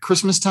like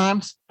Christmas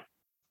times?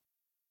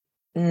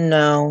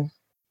 No,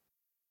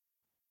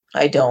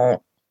 I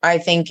don't. I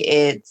think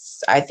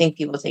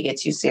people take it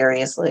too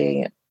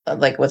seriously,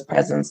 like with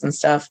presents and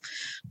stuff.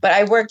 But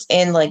I worked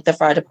in like the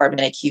fraud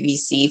department at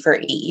QVC for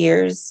 8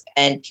 years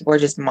and people are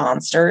just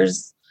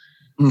monsters.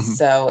 Mm-hmm.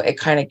 So it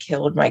kind of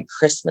killed my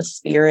Christmas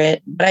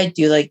spirit. But I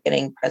do like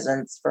getting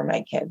presents for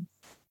my kids.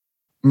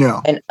 Yeah.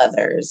 And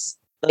others.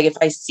 Like if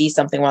I see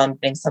something while I'm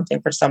getting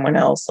something for someone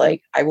else,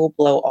 like I will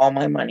blow all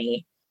my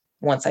money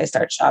once I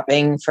start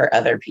shopping for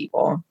other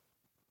people.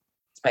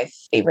 It's my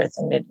favorite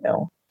thing to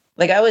do.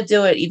 Like I would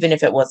do it even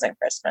if it wasn't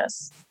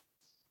Christmas.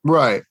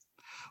 Right.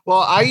 Well,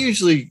 I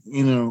usually,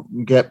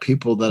 get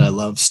people that I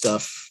love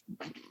stuff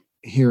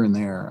here and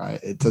there.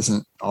 It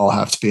doesn't all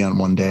have to be on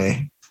one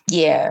day.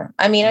 Yeah.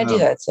 I mean, I do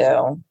that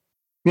too.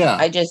 Yeah.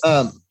 I just,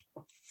 I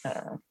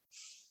don't know.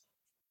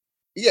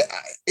 Yeah.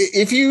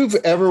 If you've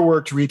ever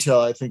worked retail,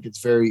 I think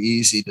it's very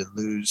easy to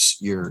lose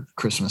your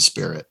Christmas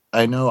spirit.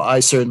 I know I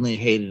certainly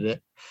hated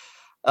it.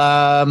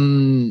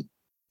 And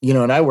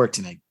I worked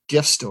in a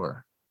gift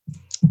store.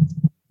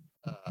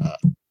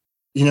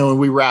 And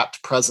we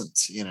wrapped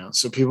presents,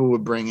 so people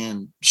would bring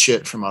in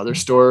shit from other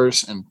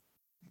stores and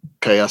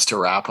pay us to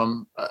wrap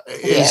them.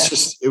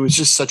 It was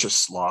just such a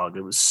slog.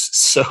 It was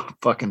so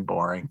fucking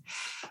boring.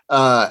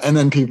 And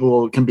then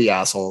people can be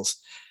assholes.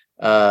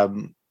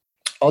 Although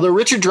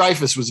Richard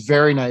Dreyfuss was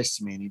very nice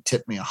to me and he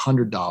tipped me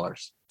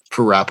 $100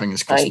 for wrapping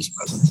his Christmas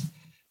presents.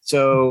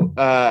 So,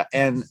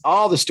 and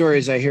all the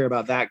stories I hear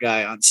about that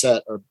guy on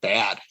set are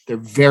bad. They're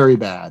very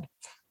bad.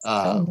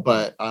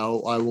 But I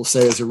will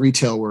say, as a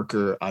retail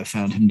worker, I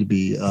found him to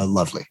be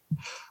lovely.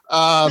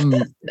 Nice.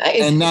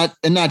 and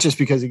not just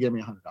because he gave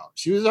me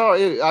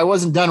 $100. I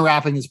wasn't done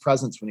wrapping his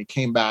presents when he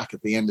came back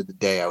at the end of the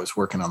day. I was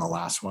working on the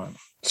last one.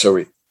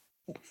 So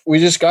we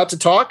just got to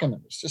talking. I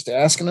was just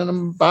asking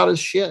him about his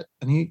shit,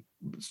 and he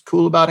was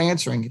cool about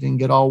answering. He didn't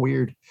get all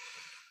weird.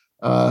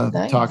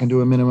 Nice. Talking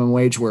to a minimum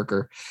wage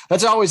worker.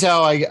 That's always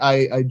how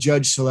I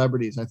judge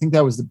celebrities. I think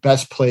that was the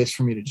best place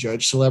for me to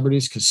judge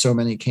celebrities because so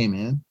many came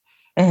in.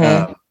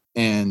 Mm-hmm.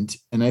 And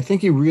I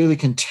think you really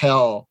can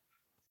tell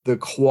the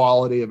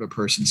quality of a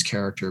person's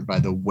character by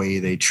the way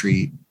they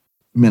treat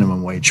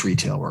minimum wage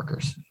retail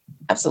workers.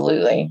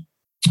 Absolutely.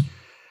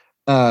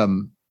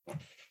 And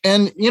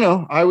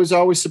I was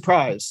always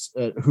surprised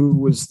at who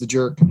was the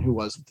jerk and who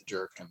wasn't the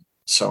jerk and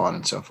so on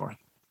and so forth.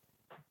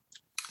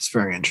 It's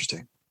very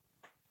interesting.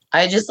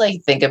 I just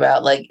think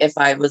about if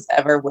I was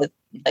ever with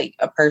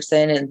a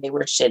person and they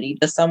were shitty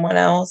to someone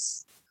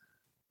else,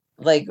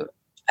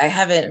 I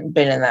haven't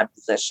been in that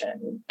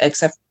position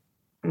except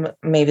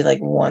maybe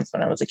once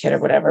when I was a kid or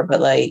whatever,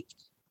 but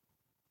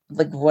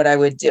what I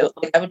would do,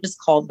 I would just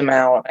call them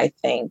out. I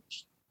think,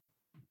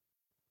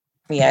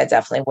 yeah,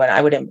 definitely when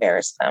I would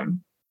embarrass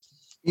them.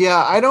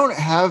 Yeah. I don't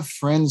have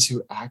friends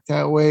who act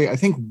that way. I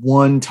think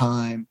one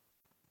time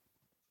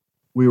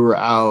we were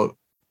out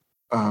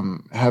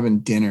having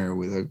dinner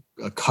with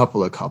a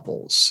couple of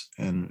couples,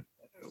 and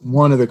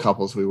one of the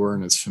couples we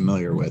weren't as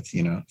familiar with,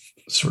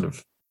 sort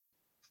of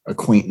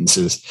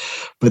acquaintances,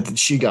 but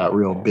she got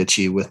real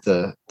bitchy with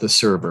the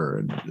server,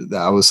 and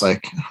I was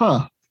like,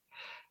 huh.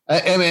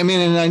 I mean,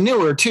 and I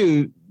knew her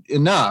too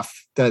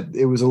enough that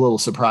it was a little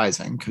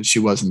surprising because she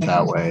wasn't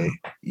that way,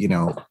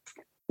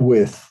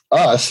 with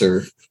us,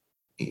 or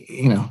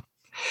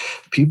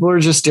people are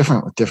just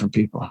different with different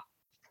people.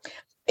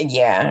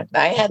 Yeah,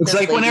 I had. It's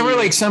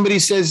whenever somebody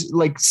says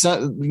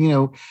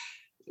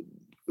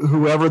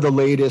whoever the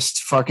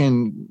latest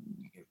fucking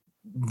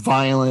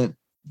violent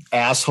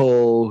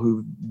asshole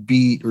who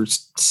beat or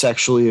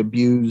sexually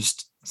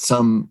abused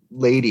some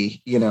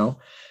lady,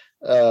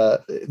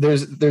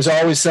 there's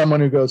always someone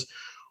who goes,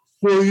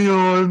 well,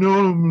 I've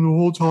known him the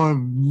whole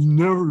time,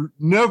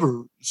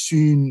 never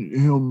seen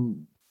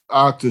him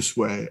act this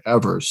way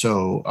ever.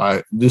 So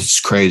this is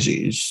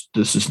crazy.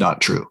 This is not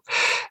true.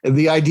 And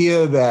the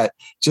idea that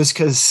just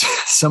because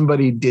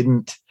somebody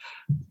didn't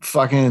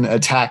fucking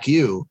attack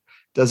you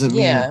doesn't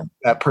mean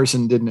that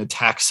person didn't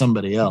attack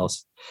somebody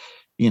else,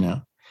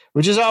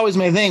 which is always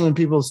my thing when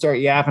people start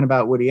yapping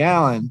about Woody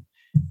Allen,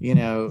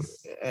 and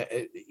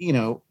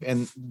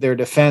their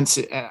defense.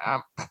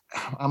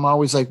 I'm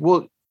always like,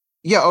 well,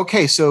 yeah.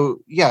 Okay.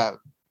 So yeah,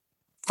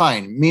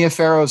 fine. Mia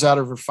Farrow's out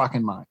of her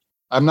fucking mind.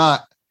 I'm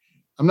not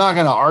going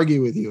to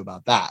argue with you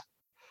about that.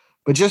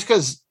 But just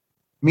because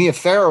Mia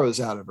Farrow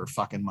is out of her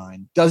fucking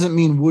mind doesn't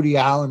mean Woody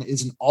Allen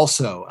isn't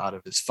also out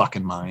of his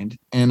fucking mind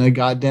and a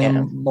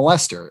goddamn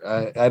molester.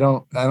 I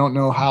don't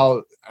know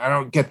how. I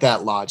don't get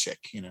that logic,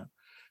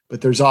 But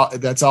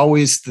that's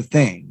always the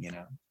thing,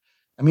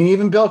 I mean,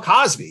 even Bill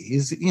Cosby,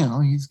 he's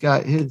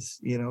got his,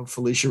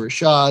 Felicia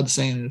Rashad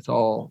saying it's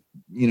all,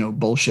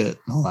 bullshit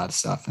and all that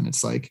stuff, and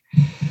it's like,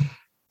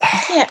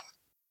 yeah.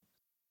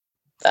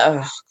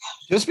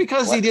 Just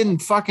because he didn't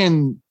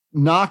fucking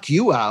knock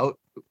you out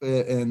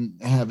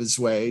and have his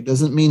way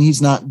doesn't mean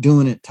he's not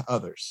doing it to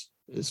others.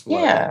 It's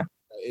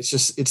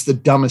the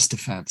dumbest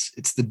defense.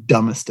 It's the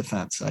dumbest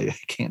defense. I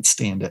can't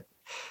stand it.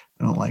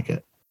 I don't like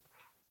it.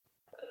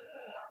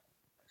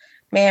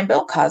 Man,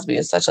 Bill Cosby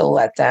is such a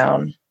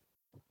letdown.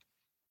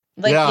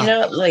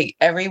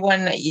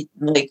 Everyone you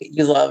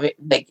love it.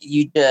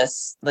 You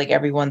just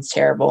everyone's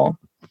terrible.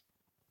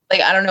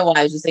 I don't know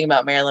why I was just thinking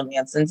about Marilyn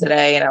Manson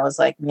today, and I was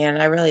like,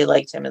 man, I really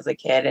liked him as a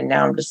kid, and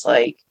now I'm just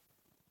I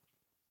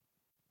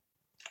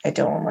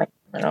don't like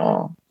him at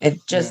all.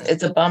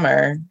 It's a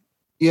bummer.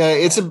 Yeah,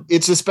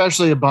 it's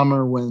especially a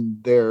bummer when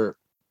they're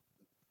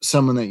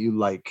someone that you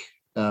like.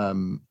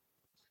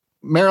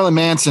 Marilyn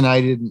Manson,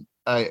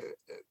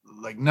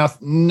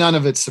 none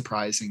of it's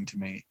surprising to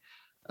me.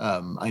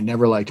 I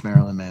never liked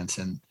Marilyn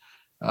Manson.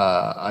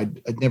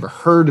 I'd never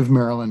heard of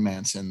Marilyn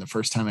Manson. The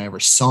first time I ever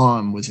saw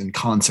him was in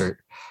concert.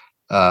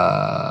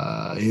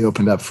 He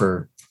opened up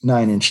for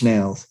 9 Inch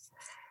Nails.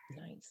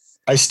 Nice.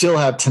 I still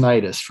have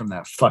tinnitus from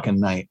that fucking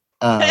night.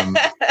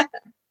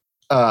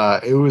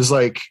 It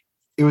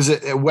was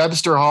at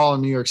Webster Hall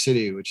in New York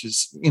City, which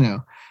is,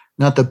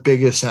 not the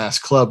biggest ass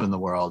club in the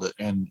world.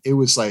 And it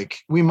was like,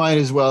 we might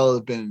as well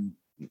have been,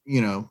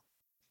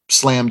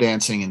 slam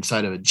dancing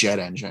inside of a jet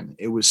engine.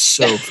 It was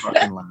so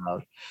fucking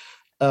loud.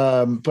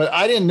 But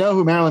I didn't know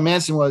who Marilyn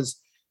Manson was.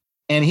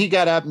 And he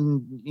got up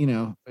and,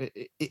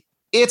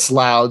 it's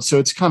loud. So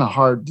it's kind of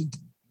hard to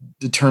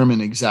determine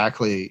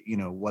exactly,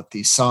 what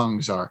these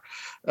songs are.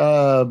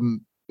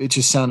 It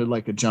just sounded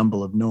like a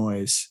jumble of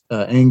noise,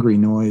 angry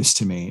noise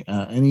to me.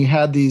 And he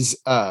had these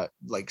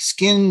like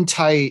skin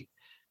tight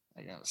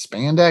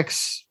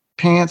spandex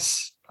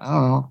pants. I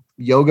don't know,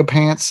 yoga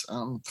pants. I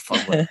don't know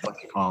what the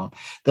fuck you call them,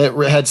 that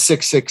had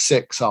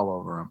 666 all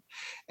over them.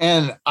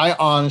 And I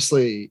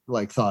honestly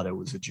thought it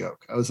was a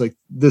joke. I was like,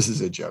 this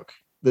is a joke.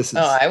 This is.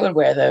 Oh, I would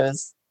wear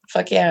those.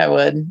 Fuck yeah, I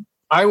would.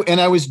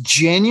 I was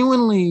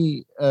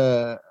genuinely.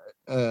 I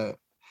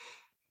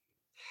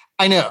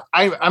know.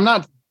 I'm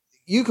not.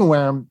 You can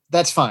wear them.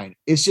 That's fine.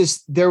 It's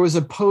just there was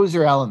a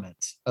poser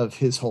element of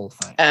his whole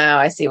thing. Oh,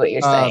 I see what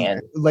you're saying.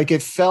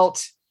 It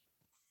felt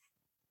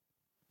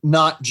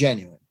not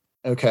genuine.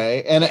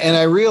 Okay. And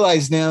I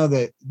realize now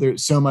that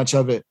there's so much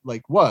of it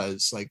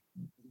was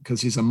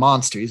because he's a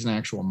monster. He's an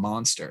actual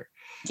monster.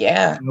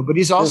 Yeah. But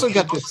he's also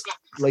got this,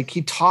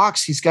 he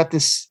talks, he's got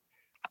this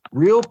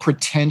real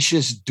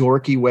pretentious,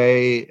 dorky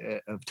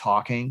way of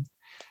talking,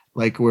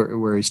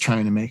 where he's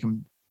trying to make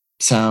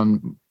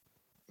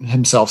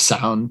himself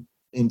sound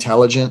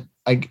intelligent.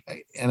 I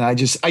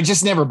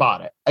just never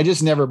bought it. I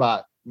just never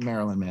bought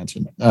Marilyn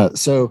Manson.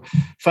 So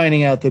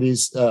finding out that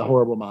he's a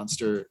horrible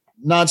monster,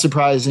 not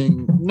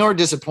surprising nor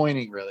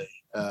disappointing, really.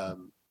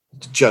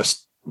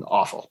 Just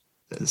awful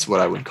is what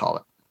I would call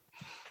it.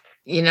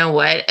 You know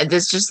what?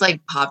 This just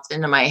popped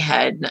into my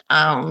head.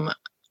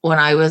 When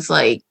I was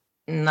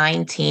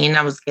 19,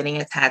 I was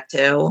getting a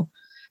tattoo,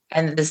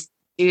 and this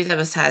dude that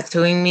was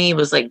tattooing me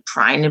was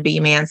trying to be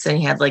Manson.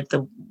 He had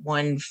the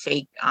one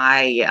fake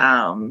eye.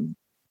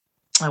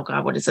 Oh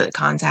God, what is it?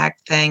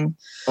 Contact thing.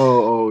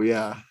 Oh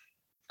yeah.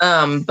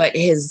 But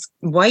his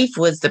wife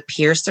was the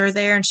piercer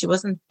there, and she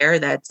wasn't there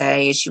that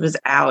day. She was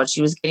out.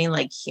 She was getting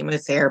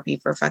chemotherapy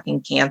for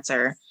fucking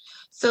cancer.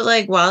 So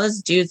while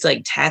this dude's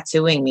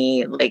tattooing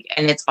me,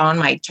 and it's on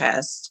my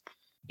chest,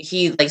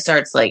 he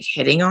starts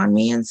hitting on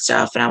me and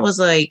stuff. And I was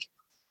like,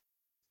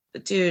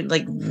 dude,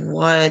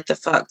 what the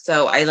fuck?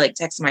 So I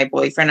texted my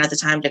boyfriend at the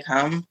time to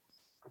come,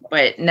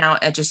 but now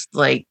I just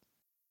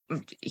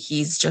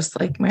he's just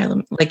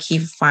Marilyn, he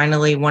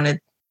finally wanted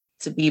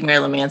to be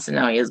Marilyn Manson.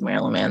 Now he is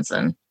Marilyn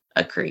Manson,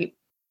 a creep.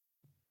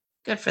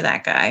 Good for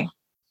that guy.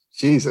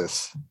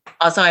 Jesus.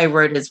 Also, I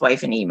wrote his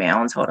wife an email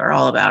and told her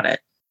all about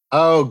it.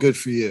 Oh, good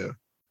for you.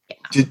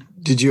 Yeah.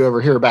 Did you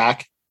ever hear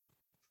back?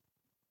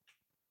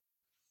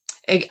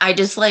 I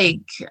just I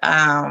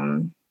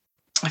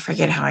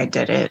forget how I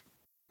did it.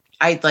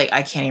 I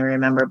can't even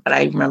remember, but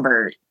I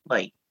remember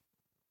I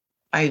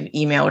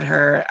emailed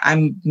her.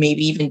 I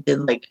maybe even did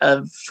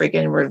a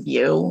freaking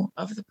review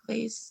of the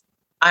place.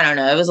 I don't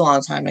know. It was a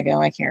long time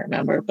ago. I can't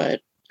remember,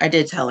 but I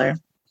did tell her.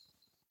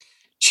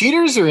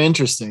 Cheaters are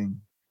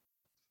interesting.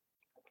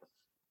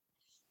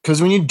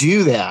 Because when you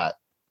do that,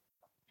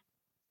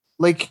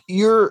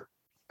 you're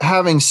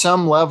having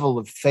some level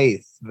of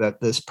faith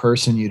that this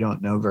person you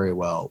don't know very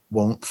well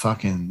won't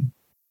fucking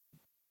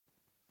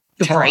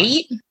tell.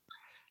 Right?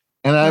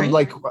 And I'm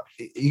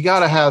you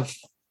got to have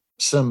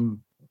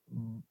some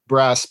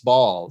brass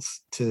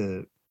balls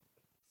to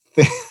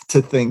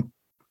think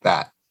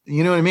that.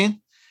 You know what I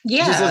mean?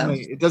 Yeah.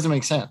 It doesn't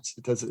make sense.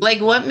 It doesn't.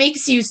 What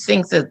makes you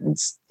think that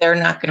they're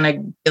not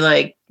going to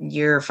be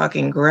you're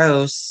fucking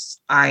gross,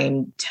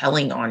 I'm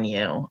telling on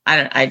you? I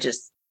don't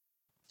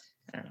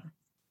know.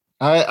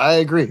 I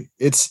agree.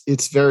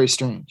 It's very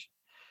strange.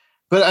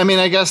 But I mean,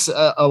 I guess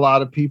a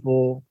lot of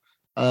people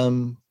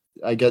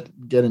I get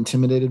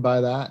intimidated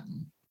by that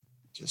and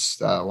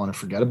just want to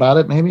forget about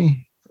it,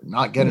 maybe, or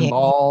not get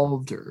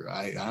involved, or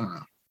I don't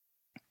know.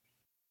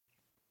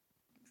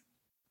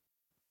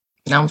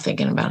 Now I'm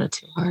thinking about it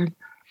too hard.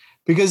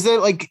 Because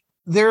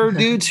there are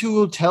dudes who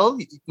will tell,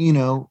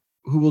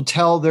 who will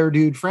tell their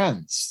dude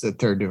friends that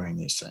they're doing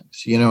these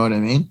things. You know what I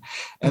mean?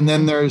 And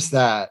then there's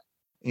that,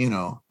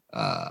 the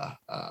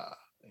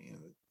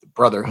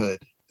brotherhood,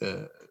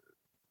 a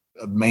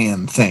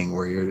man thing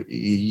where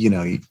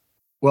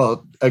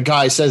a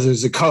guy says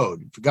there's a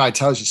code. If a guy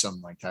tells you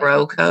something like that,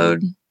 bro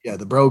code. Yeah,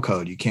 the bro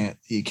code. You can't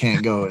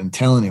go and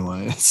tell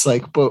anyone. It's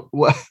but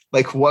what?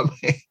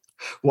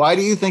 Why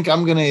do you think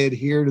I'm going to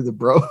adhere to the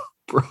bro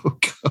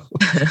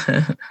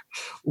code?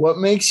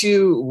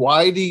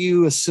 Why do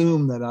you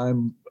assume that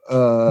I'm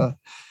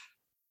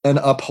an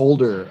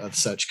upholder of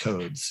such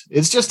codes?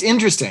 It's just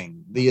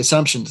interesting, the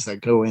assumptions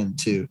that go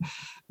into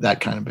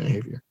that kind of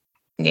behavior.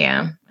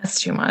 Yeah, that's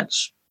too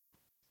much.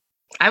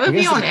 I would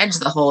be on edge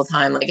the whole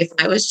time. If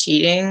I was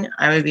cheating,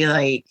 I would be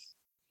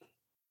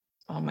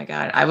oh my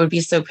God, I would be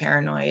so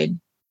paranoid.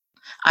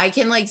 I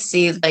can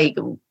see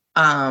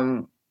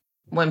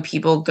when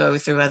people go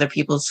through other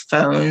people's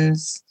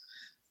phones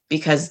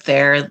because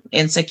they're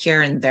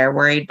insecure and they're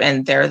worried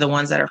and they're the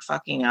ones that are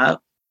fucking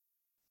up.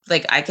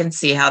 Like, I can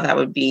see how that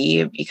would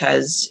be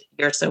because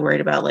you're so worried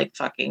about like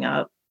fucking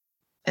up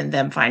and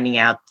them finding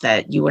out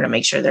that you want to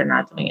make sure they're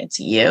not doing it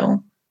to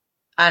you.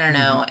 I don't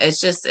know.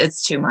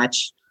 It's too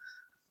much.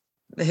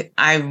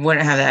 I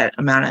wouldn't have that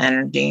amount of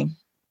energy.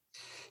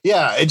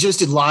 Yeah, it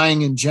just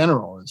lying in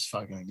general is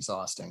fucking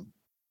exhausting.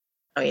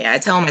 Oh yeah, I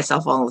tell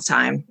myself all the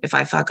time if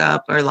I fuck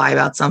up or lie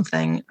about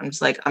something, I'm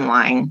just like, I'm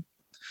lying.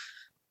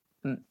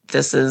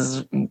 This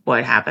is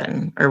what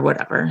happened or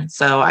whatever.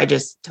 So I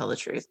just tell the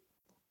truth.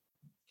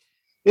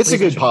 It's a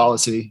good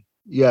policy.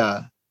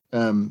 Yeah.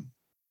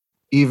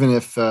 Even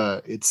if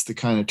it's the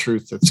kind of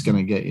truth that's going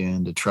to get you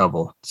into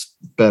trouble, it's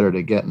better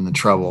to get in the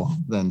trouble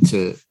than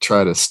to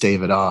try to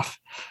stave it off,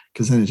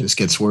 because then it just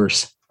gets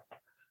worse.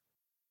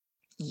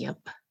 Yep.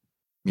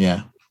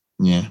 Yeah.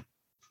 Yeah.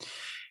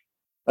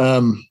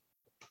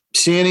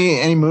 See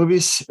any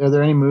movies? Are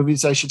there any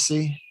movies I should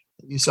see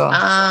that you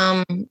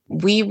saw?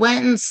 We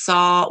went and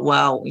saw,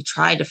 we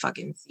tried to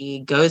fucking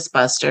see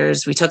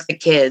Ghostbusters. We took the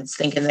kids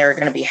thinking they were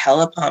going to be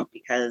hella pumped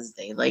because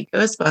they like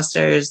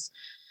Ghostbusters.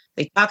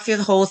 They talked through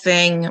the whole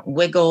thing,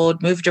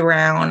 wiggled, moved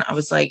around. I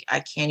was like, I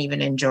can't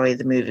even enjoy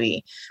the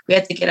movie. We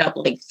had to get up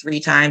like 3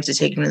 times to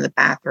take them to the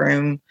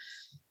bathroom.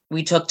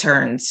 We took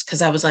turns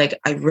because I was like,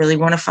 I really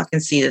want to fucking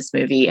see this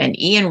movie. And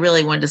Ian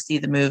really wanted to see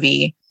the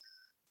movie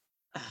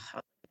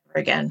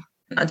again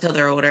until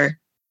they're older.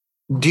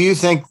 Do you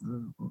think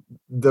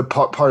the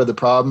part of the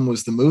problem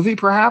was the movie,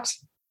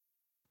 perhaps?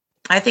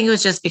 I think it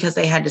was just because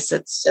they had to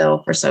sit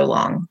still for so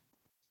long.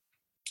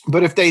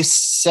 But if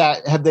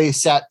have they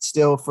sat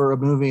still for a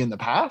movie in the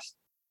past?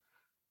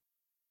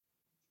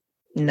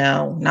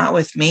 No, not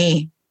with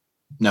me.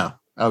 No.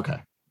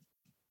 Okay.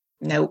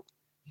 Nope.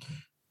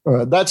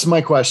 That's my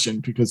question,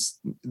 because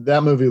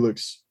that movie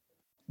looks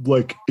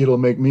like it'll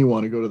make me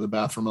want to go to the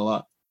bathroom a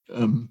lot.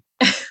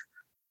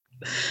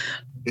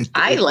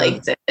 I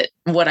liked it.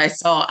 What I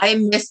saw, I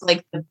missed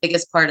like the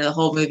biggest part of the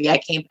whole movie. I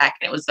came back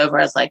and it was over.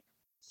 I was like,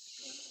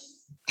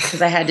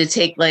 because I had to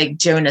take like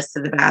Jonas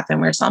to the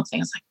bathroom or something.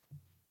 I was like,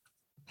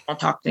 don't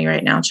talk to me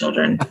right now,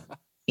 children. Leave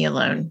me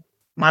alone.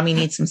 Mommy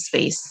needs some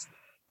space.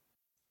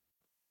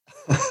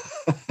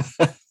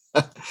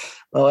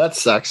 Well, that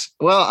sucks.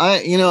 Well,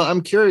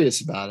 I'm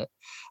curious about it.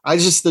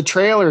 The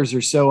trailers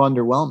are so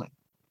underwhelming.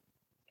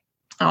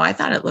 Oh, I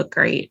thought it looked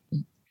great.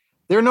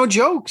 There are no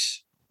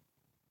jokes.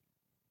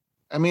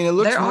 I mean, it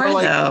looks there more are,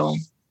 like, though.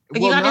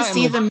 But you got to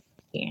see the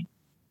movie.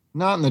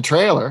 Not in the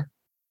trailer.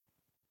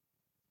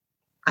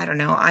 I don't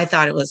know. I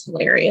thought it was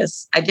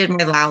hilarious. I did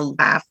my loud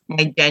laugh,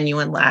 my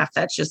genuine laugh.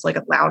 That's just like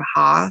a loud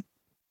ha.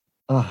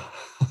 Oh.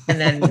 And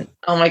then,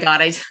 oh my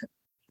God, I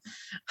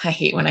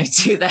hate when I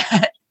do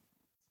that.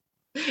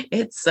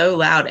 It's so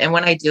loud. And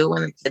when I do it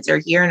when the kids are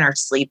here and are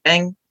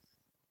sleeping,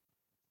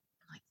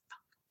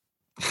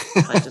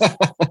 I'm like,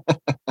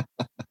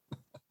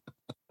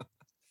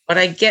 what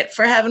I get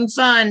for having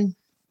fun.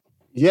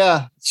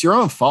 Yeah, it's your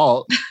own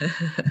fault.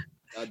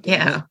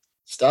 Yeah.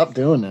 Stop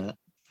doing that.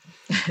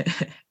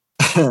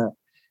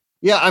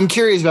 Yeah, I'm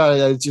curious about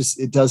it.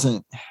 It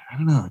doesn't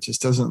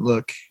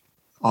look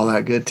all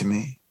that good to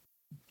me.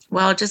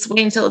 Well, just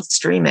wait until it's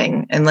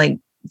streaming and like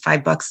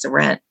 $5 to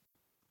rent.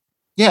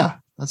 Yeah,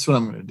 that's what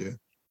I'm going to do.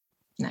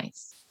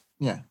 Nice.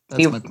 Yeah,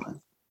 that's my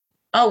plan.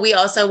 Oh, we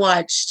also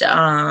watched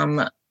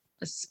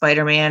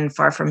Spider-Man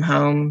Far From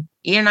Home.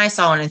 Ian and I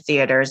saw it in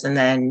theaters, and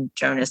then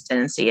Jonas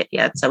didn't see it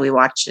yet, so we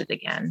watched it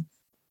again.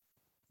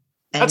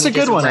 And that's a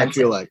good one, I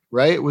feel like,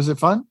 right? Was it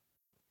fun?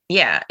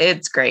 Yeah,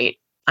 it's great.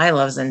 I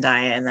love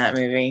Zendaya in that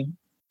movie.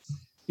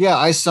 Yeah,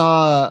 I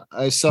saw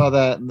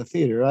that in the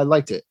theater. I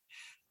liked it.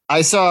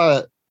 I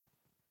saw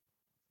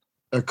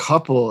a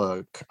couple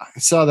of. I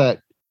saw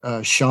that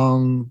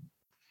Shang-Chi.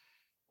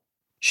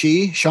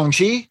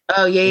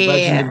 Oh yeah,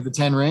 Legend of the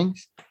Ten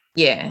Rings.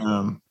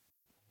 Yeah.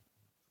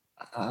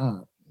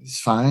 It's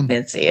fine.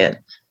 Didn't see it.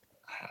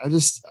 I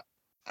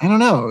don't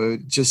know.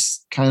 It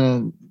just kind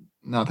of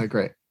not that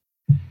great.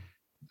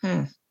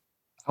 I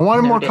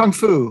wanted more kung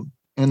fu,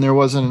 and there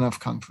wasn't enough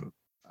kung fu.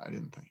 I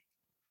didn't think.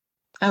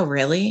 Oh,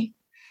 really?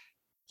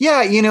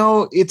 Yeah,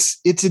 it's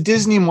a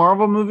Disney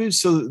Marvel movie,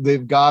 so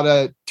they've got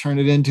to turn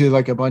it into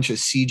like a bunch of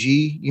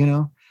CG.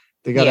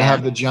 They got to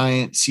have the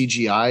giant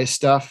CGI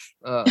stuff.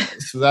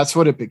 So that's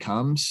what it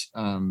becomes.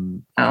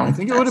 I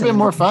think it would have been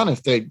more fun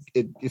if they'd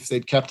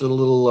kept it a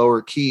little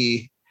lower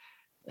key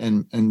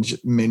and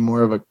made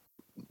more of a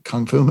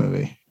kung fu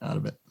movie out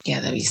of it. Yeah,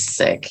 that'd be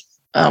sick.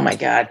 Oh my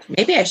God.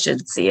 Maybe I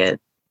should see it.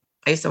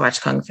 I used to watch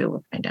Kung Fu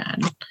with my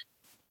dad.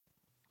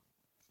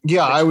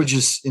 Yeah, I would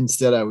just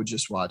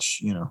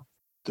watch,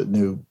 the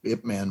new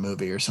Ip Man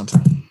movie or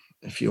something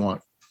if you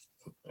want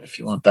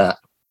that.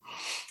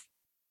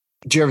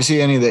 Did you ever see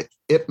any of the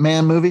Ip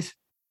Man movies?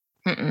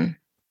 Mm-mm.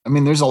 I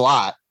mean, there's a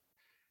lot,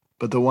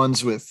 but the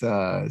ones with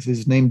is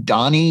his name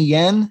Donnie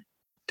Yen?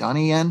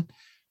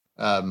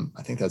 I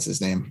think that's his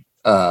name.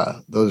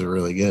 Those are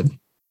really good.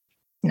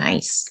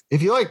 Nice.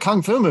 If you like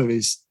kung fu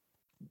movies,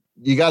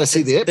 you got to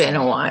see the Ip Man. It's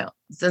been a while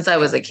since I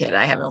was a kid.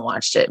 I haven't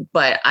watched it,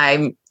 but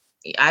I'm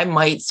I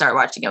might start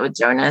watching it with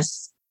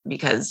Jonas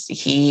because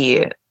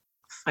he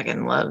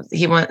fucking loves.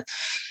 He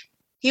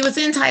was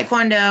in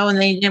Taekwondo and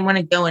they didn't want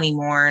to go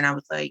anymore. And I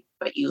was like,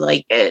 but you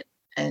like it.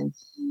 And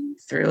he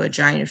threw a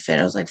giant fit.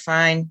 I was like,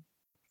 fine.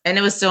 And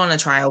it was still in a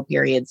trial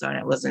period. So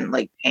it wasn't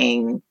like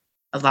paying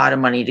a lot of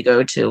money to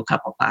go to a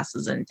couple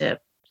classes and dip.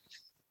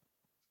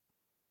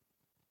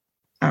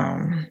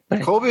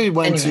 But Colby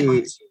went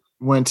to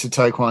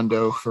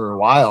Taekwondo for a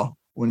while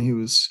when he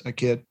was a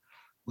kid,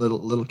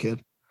 little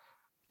kid.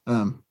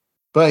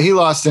 But he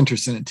lost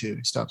interest in it too.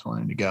 He stopped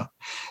wanting to go.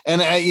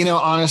 And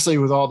honestly,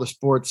 with all the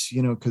sports,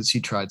 because he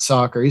tried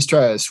soccer, he's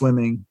tried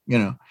swimming,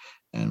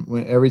 and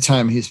every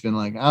time he's been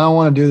like, I don't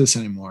want to do this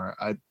anymore.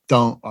 I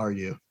don't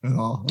argue at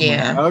all.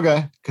 Yeah. Like,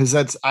 okay.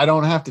 Cause I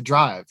don't have to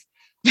drive.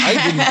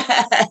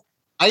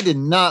 I did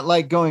not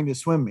like going to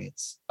swim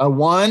meets.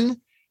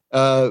 Getting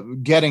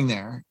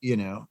there,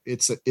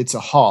 it's a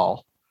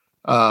haul.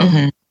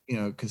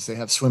 Because they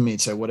have swim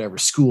meets at whatever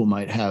school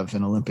might have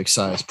an Olympic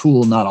sized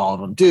pool. Not all of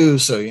them do.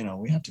 So,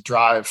 we have to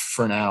drive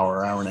for an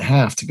hour and a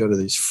half to go to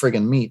these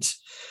friggin' meets.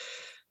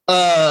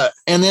 And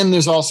then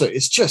there's also,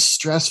 it's just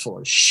stressful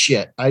as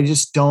shit. I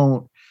just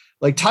don't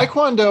like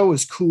Taekwondo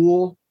is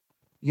cool,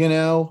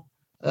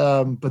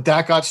 but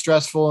that got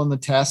stressful in the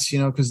tests,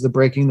 because they're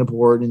breaking the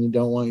board and you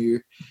don't want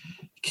your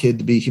kid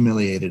to be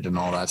humiliated and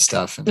all that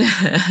stuff.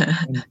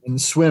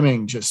 And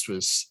swimming just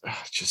was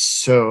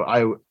just so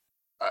I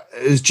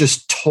was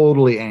just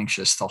totally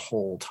anxious the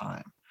whole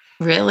time.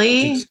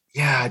 Really?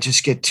 I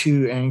just get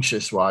too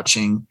anxious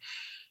watching.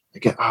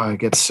 I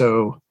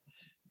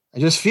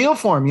just feel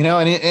for him,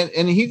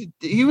 and he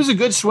was a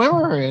good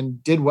swimmer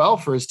and did well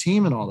for his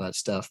team and all that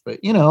stuff. But,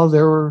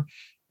 there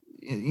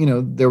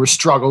were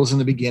struggles in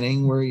the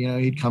beginning where,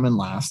 he'd come in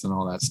last and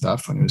all that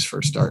stuff when he was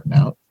first starting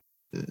out.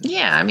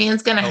 Yeah. I mean,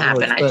 it's going to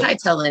happen. I tried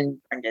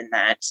telling Brendan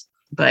that,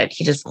 but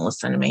he doesn't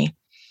listen to me.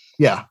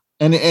 Yeah.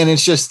 And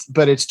it's just,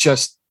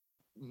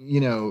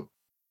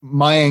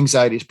 my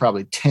anxiety is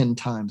probably 10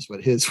 times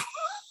what his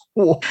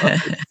was.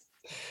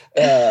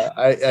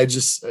 I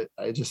just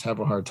have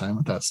a hard time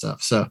with that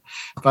stuff. So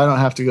if I don't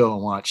have to go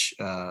and watch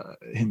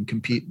him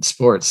compete in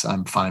sports,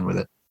 I'm fine with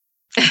it.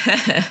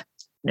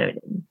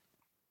 Noted.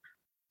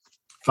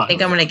 I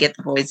think I'm going to get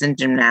the boys in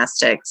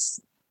gymnastics.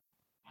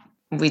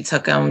 We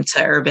took them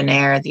to Urban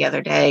Air the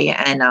other day,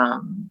 and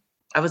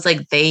I was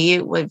like, they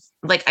would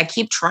like. I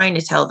keep trying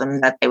to tell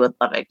them that they would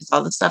love it because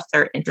all the stuff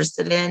they're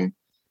interested in,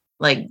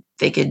 like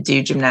they could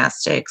do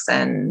gymnastics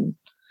and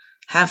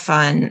have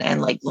fun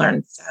and like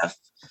learn stuff.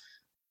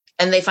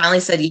 And they finally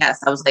said yes.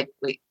 I was like,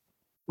 wait,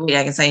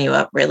 I can sign you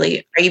up.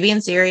 Really? Are you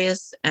being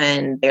serious?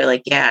 And they're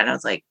like, yeah. And I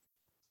was like,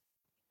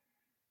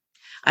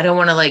 I don't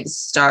want to like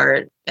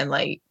start and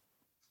like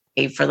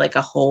pay for like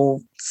a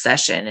whole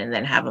session and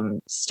then have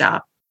them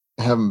stop.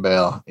 Have them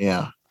bail.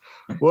 Yeah.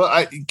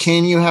 Well,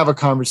 can you have a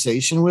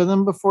conversation with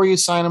them before you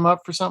sign them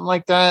up for something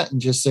like that?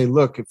 And just say,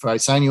 look, if I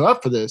sign you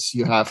up for this,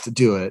 you have to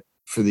do it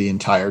for the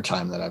entire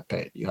time that I've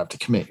paid. You have to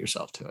commit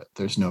yourself to it.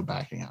 There's no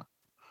backing out.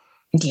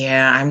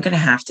 Yeah, I'm going to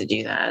have to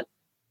do that.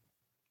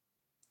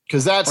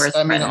 Because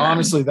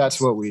honestly, that's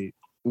what we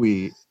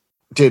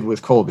did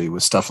with Colby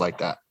with stuff like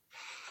that.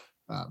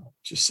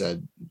 Just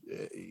said,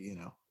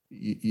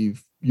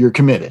 you're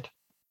committed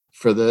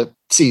for the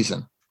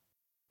season.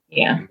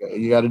 Yeah.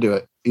 You got to do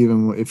it,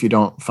 even if you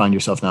don't find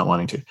yourself not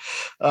wanting to,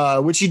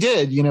 which he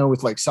did,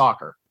 with like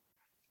soccer.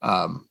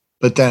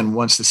 But then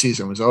once the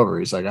season was over,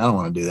 he's like, I don't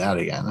want to do that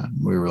again.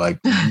 And we were like,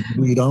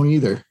 we don't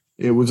either.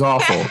 It was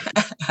awful.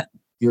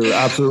 You're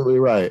absolutely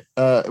right.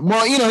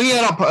 Well, he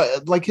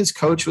had like his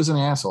coach was an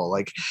asshole.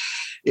 Like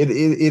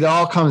it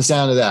all comes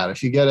down to that.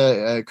 If you get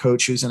a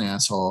coach who's an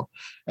asshole,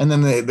 and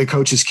then the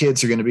coach's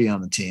kids are going to be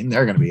on the team,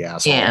 they're going to be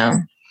assholes. Yeah.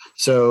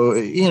 So,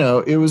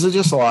 it was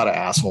just a lot of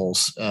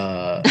assholes.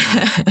 Not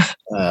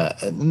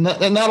a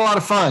lot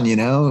of fun,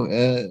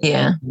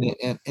 Yeah.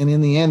 And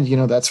in the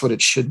end, that's what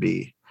it should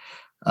be.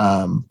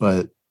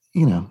 But, I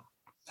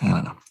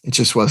don't know. It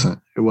just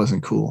wasn't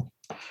cool.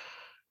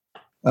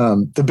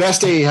 The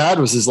best day he had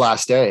was his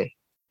last day.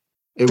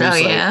 It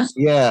was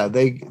yeah.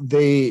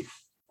 They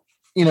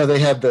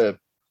had the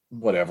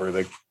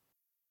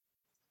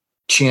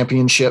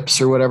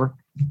championships or whatever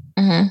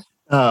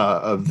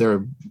of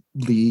their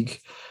league.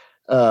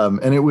 And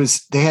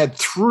they had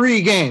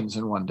 3 games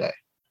in one day.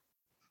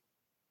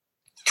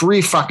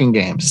 3 fucking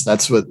games.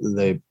 That's what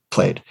they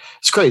played.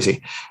 It's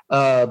crazy.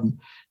 And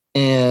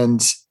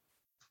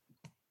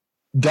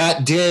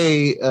that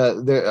day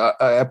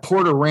at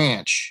Porter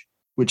Ranch,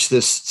 which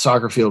this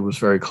soccer field was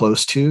very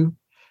close to,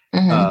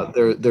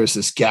 there's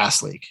this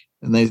gas leak,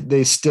 and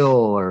they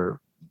still are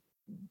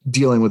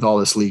dealing with all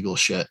this legal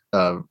shit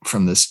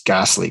from this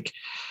gas leak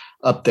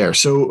up there.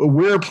 So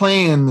we're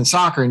playing the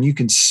soccer, and you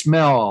can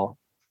smell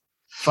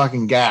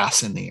fucking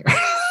gas in the air.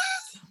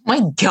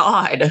 My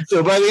God.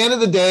 So by the end of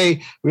the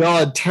day, we all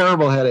had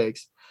terrible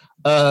headaches.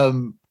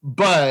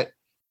 But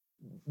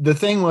the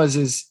thing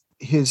was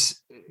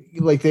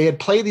they had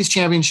played these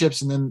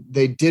championships, and then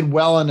they did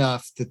well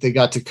enough that they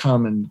got to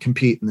come and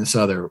compete in this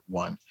other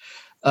one.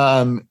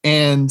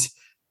 And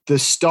the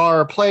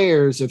star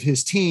players of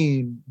his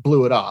team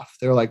blew it off.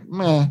 They were like,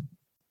 meh,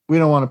 we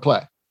don't want to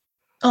play.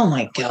 Oh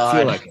my I feel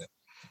God. like it.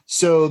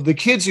 So the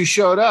kids who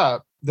showed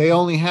up, they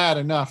only had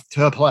enough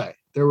to play.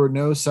 There were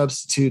no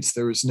substitutes.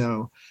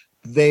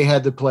 They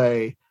had to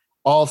play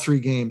all 3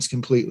 games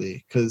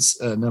completely because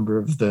a number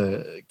of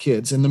the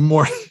kids and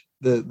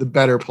the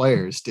better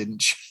players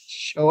didn't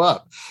show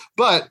up.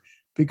 But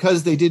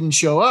because they didn't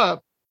show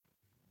up,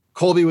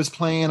 Colby was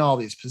playing all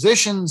these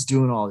positions,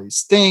 doing all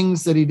these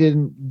things that he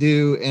didn't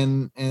do.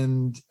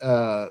 And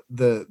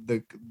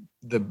the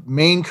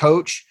main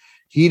coach,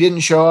 he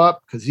didn't show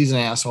up because he's an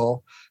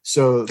asshole.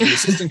 So the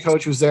assistant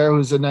coach was there,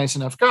 who's a nice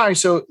enough guy.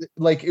 So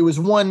like it was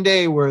one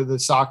day where the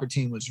soccer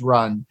team was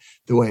run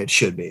the way it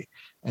should be.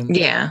 And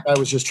I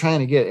was just trying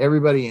to get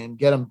everybody in,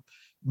 get them,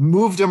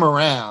 moved them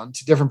around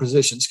to different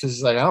positions because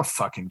he's like, I don't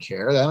fucking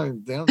care.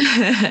 They don't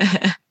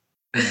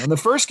and the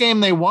first game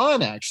they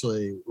won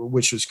actually,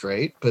 which was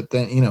great. But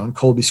then, and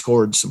Colby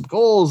scored some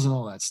goals and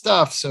all that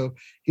stuff. So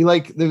it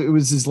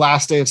was his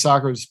last day of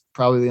soccer. It was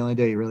probably the only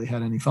day he really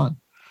had any fun.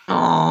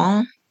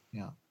 Aww.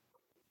 Yeah.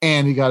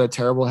 And he got a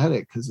terrible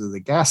headache because of the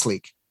gas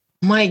leak.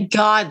 My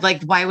God.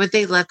 Like, why would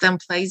they let them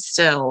play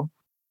still?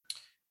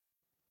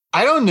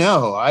 I don't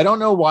know. I don't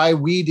know why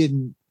we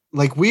didn't,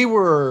 like, we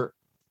were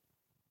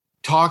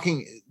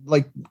talking,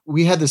 like,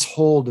 we had this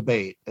whole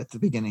debate at the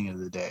beginning of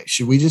the day.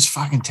 Should we just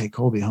fucking take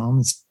Colby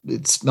home?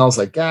 It smells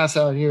like gas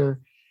out here.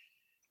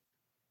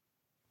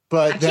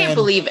 But I can't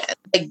believe it.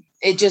 Like,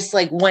 it just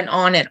like went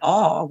on at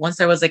all. Once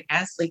there was a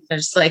gas leak, they're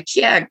just like,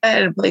 yeah, go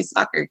ahead and play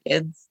soccer,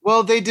 kids.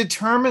 Well, they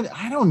determined,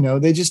 I don't know.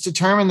 They just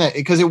determined that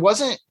because it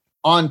wasn't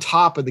on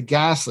top of the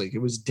gas leak. It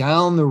was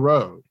down the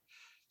road.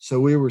 So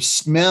we were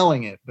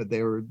smelling it, but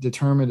they were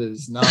determined it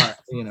is not,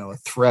 a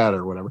threat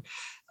or whatever.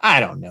 I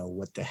don't know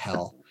what the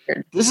hell.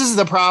 This is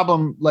the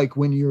problem. Like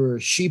when you're a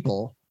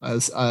sheeple,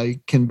 as I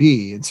can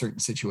be in certain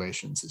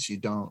situations, is you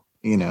don't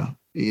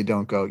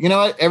go, you know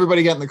what?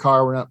 Everybody get in the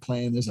car. We're not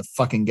playing. There's a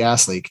fucking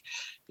gas leak.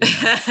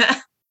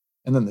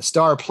 And then the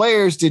star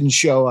players didn't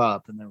show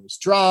up and there was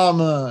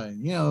drama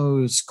and,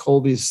 it was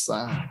Colby's.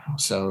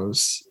 So it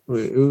was,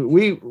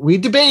 we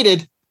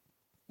debated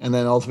and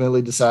then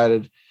ultimately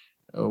decided,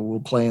 we'll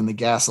play in the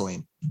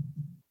gasoline.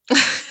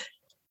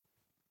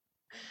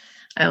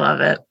 I love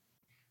it.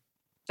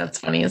 That's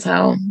funny as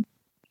hell.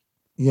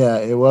 Yeah,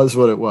 it was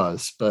what it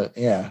was, but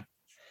yeah.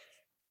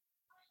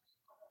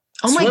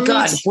 Oh my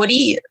God,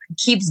 Woody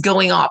keeps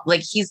going off.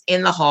 Like he's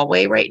in the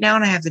hallway right now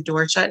and I have the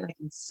door shut and I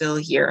can still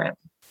hear him.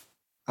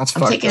 That's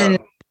fucked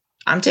up.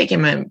 I'm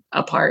taking him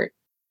apart.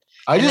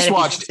 I just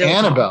watched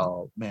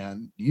Annabelle,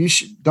 man. You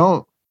should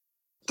don't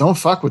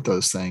fuck with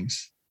those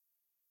things.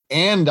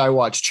 And I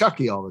watch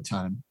Chucky all the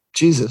time.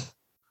 Jesus.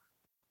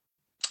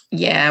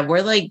 Yeah,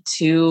 we're like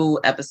 2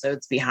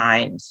 episodes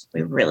behind.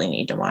 We really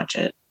need to watch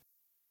it.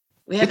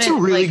 It's a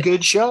really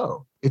good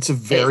show. It's a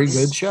very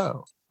good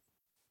show.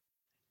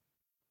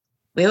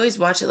 We always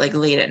watch it like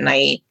late at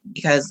night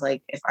because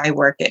like if I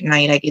work at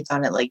night, I get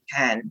done at like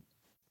 10.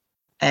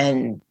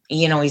 And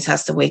Ian always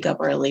has to wake up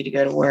early to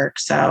go to work.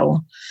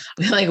 So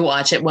we like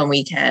watch it when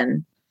we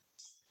can.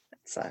 It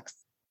sucks.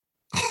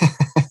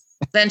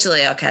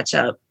 Eventually I'll catch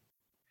up.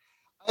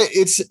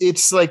 It's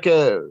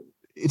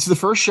the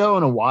first show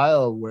in a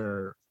while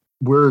where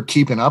we're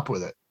keeping up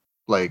with it,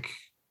 like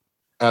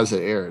as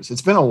it airs.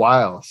 It's been a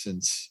while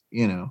since,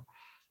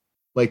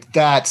 like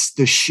that's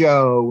the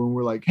show when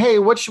we're like, hey,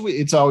 what should we?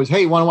 It's always,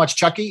 hey, you want to watch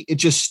Chucky? It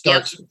just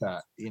starts with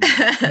that.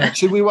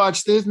 Should we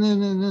watch this?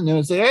 No.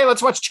 It's like, hey,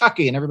 let's watch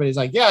Chucky, and everybody's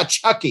like, yeah,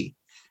 Chucky.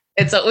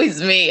 It's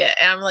always me. And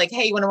I'm like,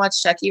 hey, you want to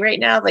watch Chucky right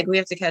now? Like we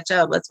have to catch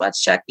up. Let's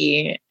watch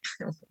Chucky.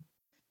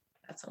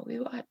 That's what we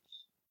watch.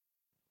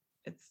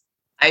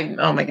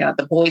 Oh my God,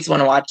 the boys want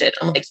to watch it.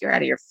 I'm like, you're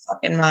out of your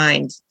fucking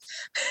mind.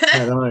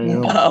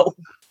 No.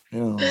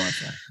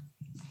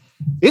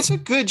 It's a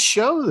good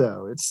show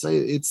though.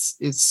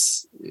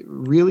 It's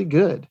really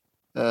good.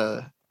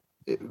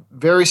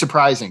 Very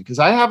surprising because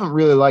I haven't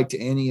really liked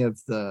any of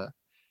the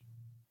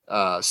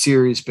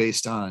series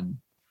based on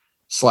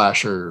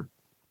slasher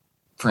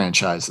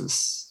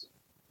franchises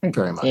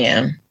very much.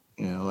 Yeah.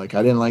 Like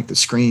I didn't like the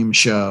Scream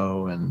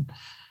show and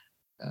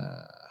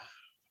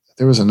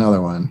there was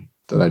another one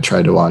that I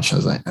tried to watch. I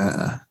was like,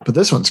 but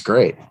this one's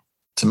great.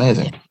 It's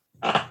amazing.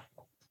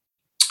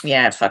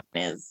 Yeah, it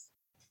fucking is.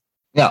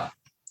 Yeah.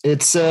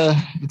 It's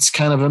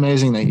kind of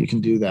amazing that you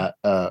can do that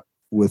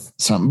with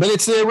something, but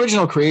it's the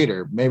original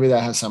creator. Maybe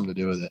that has something to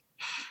do with it,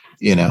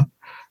 yeah.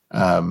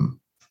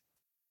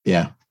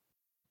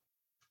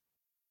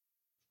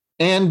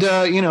 And,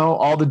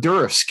 all the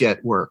Durafs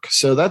get work.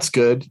 So that's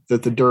good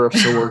that the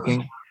Durafs are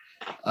working.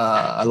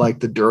 I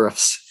like the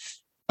Durafs.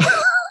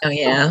 Oh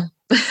yeah.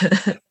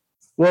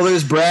 Well,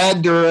 there's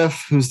Brad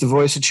Dourif, who's the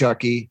voice of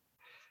Chucky.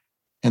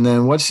 And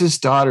then what's his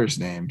daughter's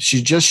name?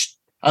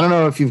 I don't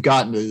know if you've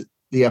gotten to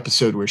the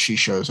episode where she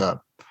shows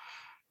up,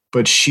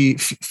 but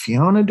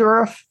Fiona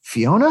Dourif?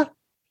 Fiona?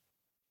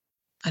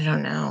 I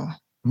don't know.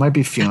 It might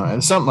be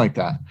Fiona, something like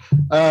that.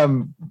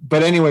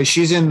 But anyway,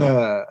 she's in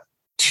the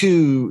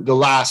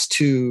last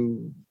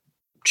 2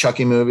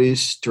 Chucky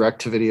movies,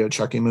 direct to video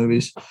Chucky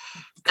movies.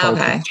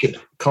 Okay.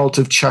 Cult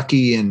of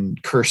Chucky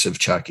and Curse of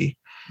Chucky.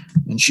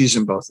 And she's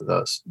in both of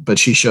those, but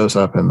she shows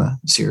up in the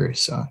series.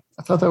 So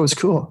I thought that was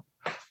cool.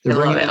 They're I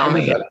love bringing it. Oh my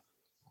everybody. God.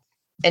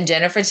 And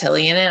Jennifer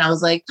Tilly in it. I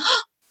was like,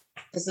 oh,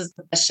 this is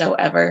the best show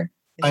ever.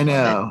 I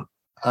know.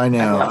 I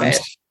love I'm it.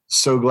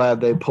 so glad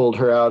they pulled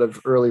her out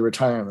of early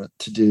retirement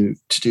to do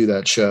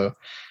that show.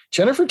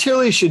 Jennifer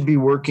Tilly should be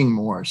working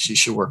more. She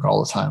should work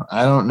all the time.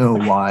 I don't know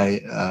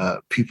why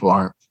people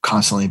aren't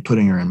constantly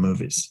putting her in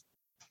movies.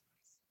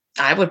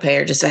 I would pay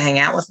her just to hang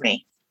out with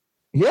me.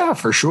 Yeah,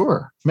 for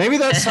sure. Maybe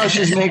that's how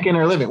she's making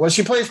her living. Well,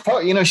 she plays,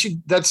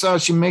 that's how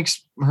she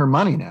makes her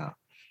money now.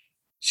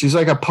 She's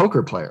like a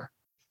poker player.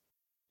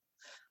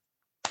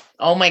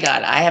 Oh my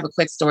God. I have a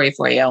quick story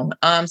for you.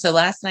 So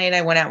last night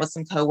I went out with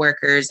some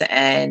coworkers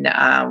and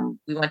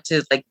we went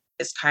to like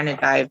this kind of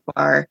dive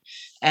bar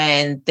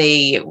and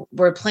they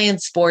were playing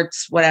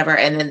sports, whatever.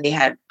 And then they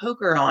had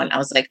poker on. I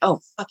was like, oh,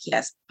 fuck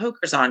yes,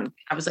 poker's on.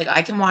 I was like,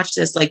 I can watch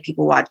this like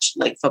people watch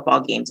like football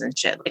games and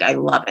shit. Like I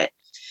love it.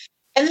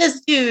 And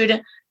this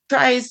dude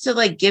tries to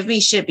like give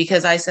me shit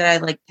because I said I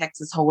like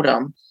Texas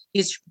Hold'em.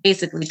 He's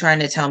basically trying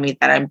to tell me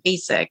that I'm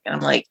basic. And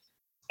I'm like,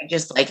 I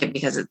just like it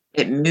because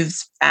it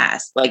moves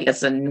fast. Like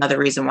it's another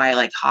reason why I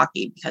like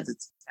hockey because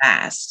it's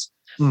fast.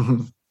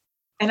 Mm-hmm.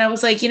 And I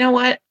was like, you know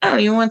what? I don't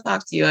even want to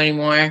talk to you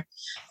anymore.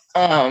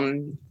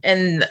 And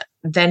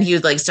then he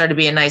would like started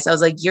being nice. I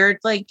was like, you're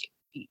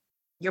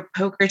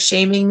poker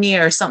shaming me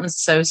or something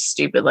so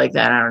stupid like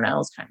that. I don't know. It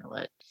was kind of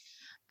lit.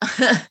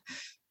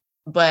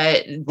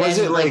 But then, was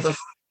it like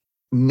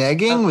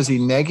negging? Was he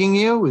negging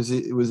you? Was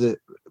it? Like,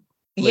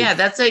 yeah,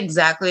 that's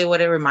exactly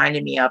what it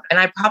reminded me of. And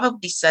I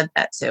probably said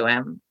that to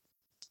him.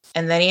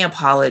 And then he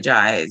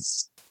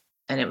apologized.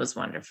 And it was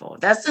wonderful.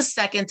 That's the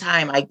second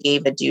time I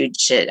gave a dude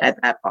shit at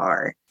that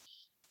bar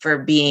for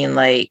being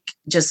like,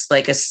 just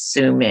like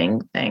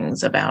assuming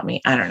things about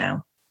me. I don't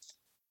know.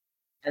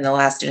 And the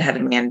last dude had a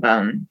man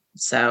bun.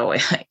 So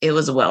it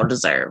was well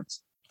deserved.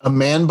 A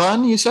man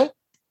bun, you said?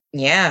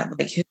 Yeah.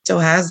 Like who still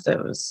has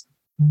those?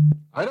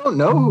 I don't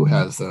know who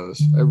has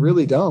those. I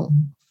really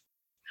don't.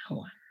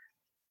 Oh.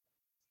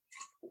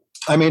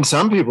 I mean,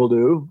 some people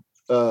do.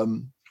 But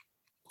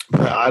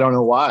I don't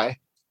know why.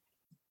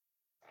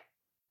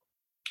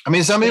 I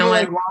mean, some people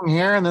like long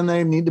hair and then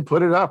they need to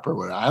put it up or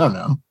what. I don't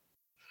know.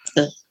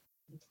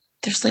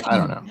 There's like I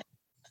don't know.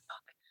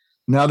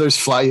 Now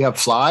there's you have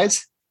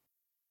flies?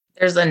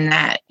 There's a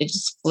gnat. It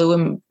just flew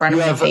in front of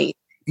my face.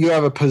 You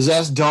have a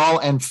possessed doll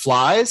and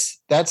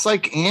flies? That's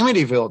like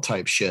Amityville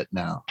type shit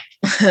now.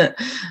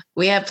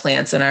 We have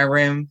plants in our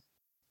room.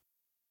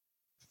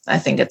 I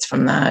think it's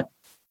from that.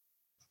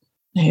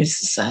 Who's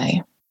to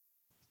say?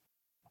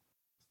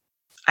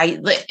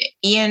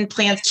 Ian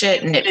plants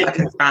shit and it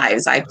fucking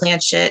thrives. I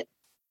plant shit, it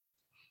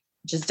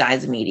just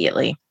dies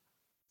immediately.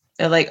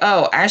 They're like,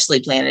 oh, Ashley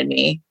planted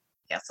me.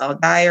 Guess I'll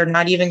die or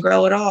not even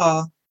grow at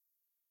all.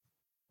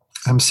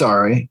 I'm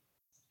sorry.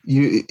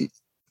 You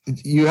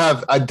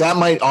have that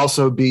might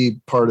also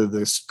be part of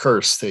this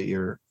curse that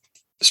you're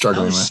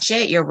struggling with.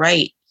 Shit, you're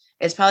right.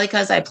 It's probably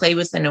because I played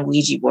with an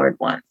Ouija board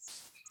once.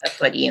 That's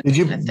what Ian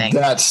think.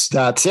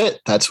 That's it.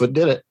 That's what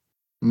did it.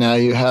 Now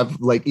you have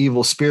like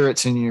evil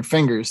spirits in your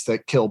fingers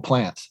that kill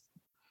plants.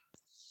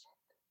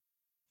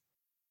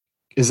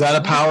 Is that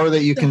a power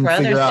that you can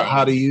figure out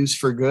how to use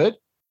for good?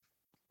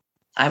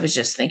 I was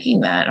just thinking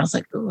that. I was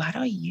like, ooh, how do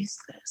I use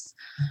this?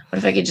 What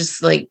if I could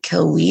just like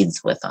kill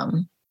weeds with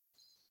them?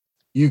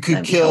 You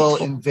could kill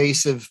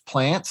invasive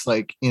plants.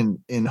 Like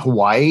in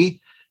Hawaii,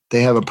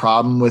 they have a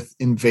problem with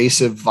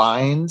invasive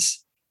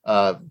vines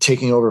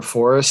taking over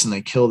forests and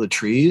they kill the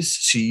trees.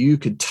 So you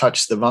could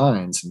touch the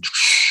vines and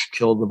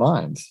kill the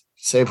vines.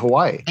 Save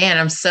Hawaii. Man,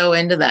 I'm so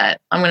into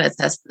that. I'm going to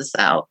test this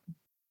out.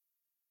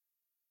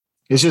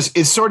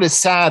 It's sort of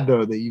sad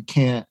though that you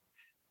can't,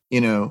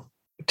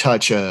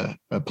 touch a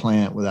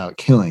plant without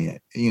killing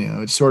it.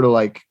 It's sort of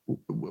like,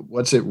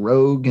 what's it,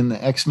 Rogue in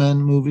the X-Men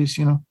movies,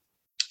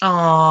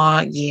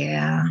 Oh,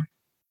 yeah.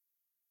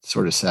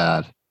 Sort of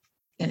sad.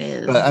 It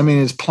is. But I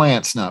mean, it's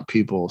plants, not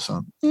people.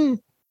 So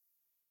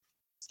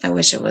I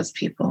wish it was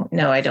people.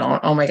 No, I don't.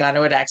 Oh my God, I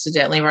would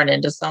accidentally run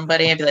into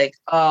somebody and be like,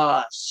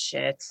 oh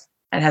shit.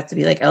 I'd have to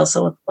be like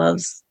Elsa with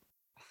gloves.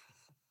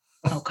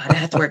 Oh God, I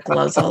have to wear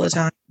gloves all the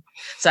time.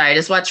 Sorry, I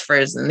just watched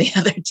Frozen the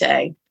other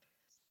day.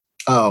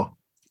 Oh,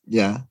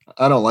 yeah.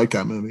 I don't like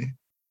that movie.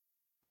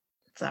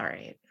 It's all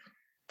right.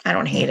 I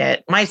don't hate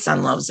it. My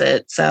son loves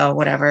it, so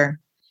whatever.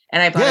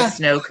 And I bought a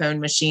snow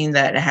cone machine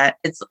that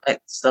it's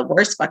the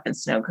worst fucking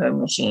snow cone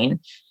machine. It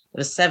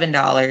was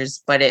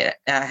 $7, but it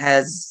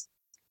has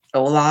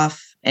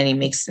Olaf and he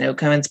makes snow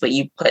cones, but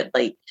you put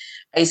like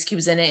ice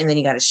cubes in it and then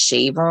you got to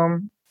shave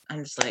them.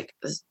 I'm just like,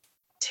 this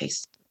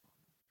tastes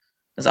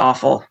is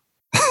awful.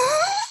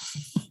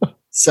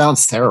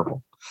 Sounds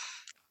terrible.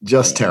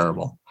 Just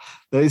terrible.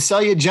 They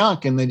sell you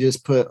junk and they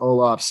just put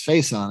Olaf's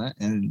face on it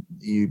and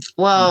you.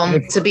 Well,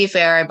 to be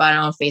fair, I bought it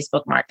on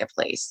Facebook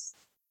Marketplace.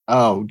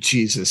 Oh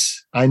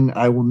Jesus! I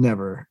will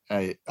never.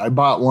 I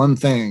bought one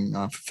thing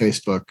off of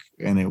Facebook,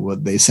 and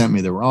they sent me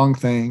the wrong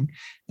thing,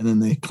 and then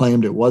they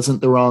claimed it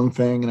wasn't the wrong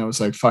thing, and I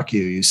was like, "Fuck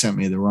you! You sent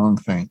me the wrong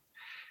thing."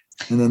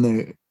 And then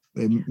they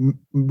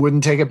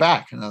wouldn't take it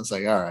back, and I was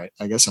like, "All right,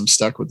 I guess I'm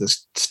stuck with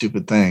this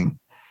stupid thing."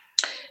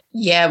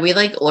 Yeah, we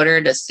like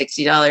ordered a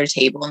 $60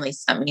 table, and they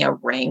sent me a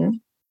ring,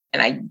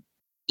 and I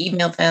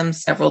emailed them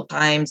several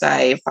times.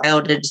 I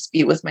filed a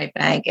dispute with my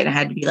bank, and it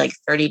had to be like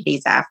 30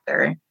 days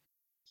after.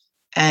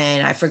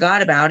 And I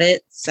forgot about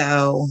it.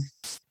 So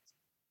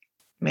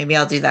maybe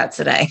I'll do that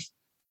today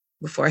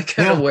before I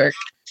go to work.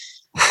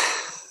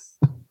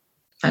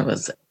 I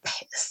was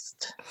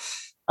pissed.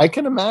 I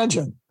can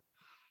imagine.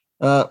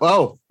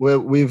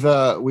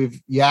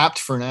 We've yapped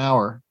for an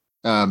hour.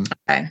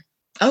 Okay.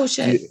 Oh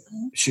shit.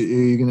 Are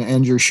you going to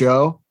end your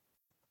show?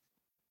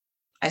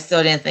 I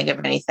still didn't think of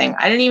anything.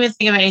 I didn't even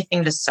think of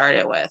anything to start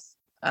it with.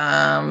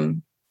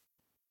 Damn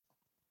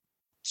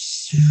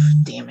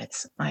it.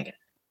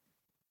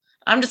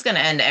 I'm just going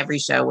to end every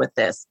show with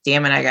this.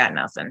 Damn it, I got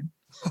nothing.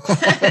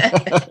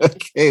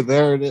 Okay,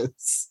 there it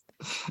is.